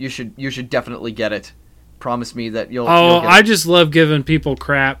 Fortuan, you should definitely get it. Promise me that you'll. Oh, you'll get I it. just love giving people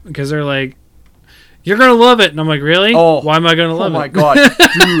crap because they're like, "You're gonna love it," and I'm like, "Really? Oh, why am I gonna love it?" Oh my God,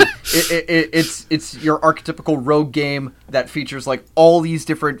 dude! It's your archetypical rogue game that features like all these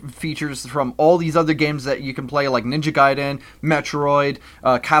different features from all these other games that you can play, like Ninja Gaiden, Metroid,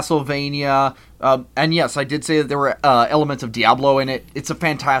 Castlevania, and yes, I did say that there were elements of Diablo in it. It's a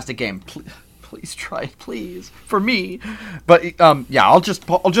fantastic game. Please try it, please, for me. But yeah, I'll just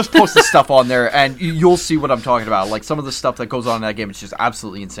post the stuff on there, and you'll see what I'm talking about. Like some of the stuff that goes on in that game is just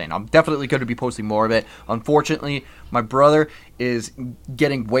absolutely insane. I'm definitely going to be posting more of it. Unfortunately, my brother is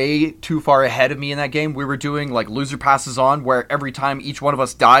getting way too far ahead of me in that game. We were doing like loser passes on, where every time each one of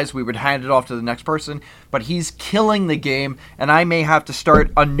us dies, we would hand it off to the next person. But he's killing the game, and I may have to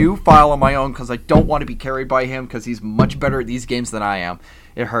start a new file on my own because I don't want to be carried by him because he's much better at these games than I am.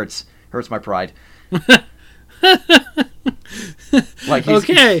 It hurts my pride. Like he's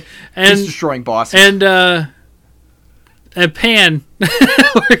destroying bosses. And Pan,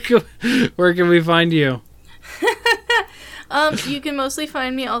 where can we find you? You can mostly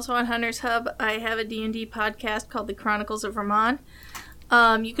find me also on Hunter's Hub. I have a D&D podcast called The Chronicles of Vermont.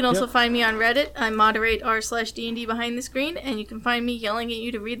 You can also find me on Reddit. I moderate r/D&D behind the screen, and you can find me yelling at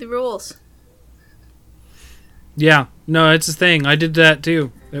you to read the rules. Yeah, no, it's a thing. I did that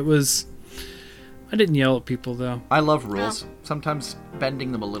too. I didn't yell at people though. I love rules. Sometimes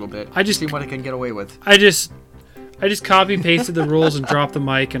bending them a little bit. See what I can get away with. I just copy pasted the rules and dropped the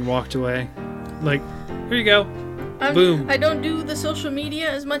mic and walked away. Like, here you go. Boom. I don't do the social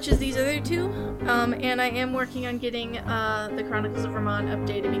media as much as these other two, and I am working on getting the Chronicles of Vermont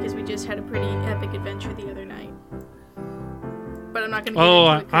updated because we just had a pretty epic adventure the other night. But I'm not going to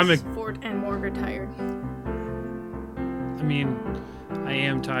get into it because Fort and Morg are tired. I mean, I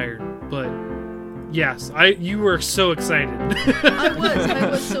am tired, but yes, you were so excited. I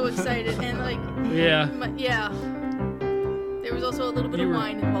was so excited, and like, yeah. There was also a little bit of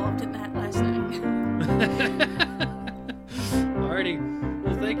wine involved in that last night. Alrighty.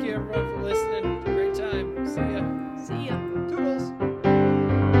 Well, thank you everyone for listening.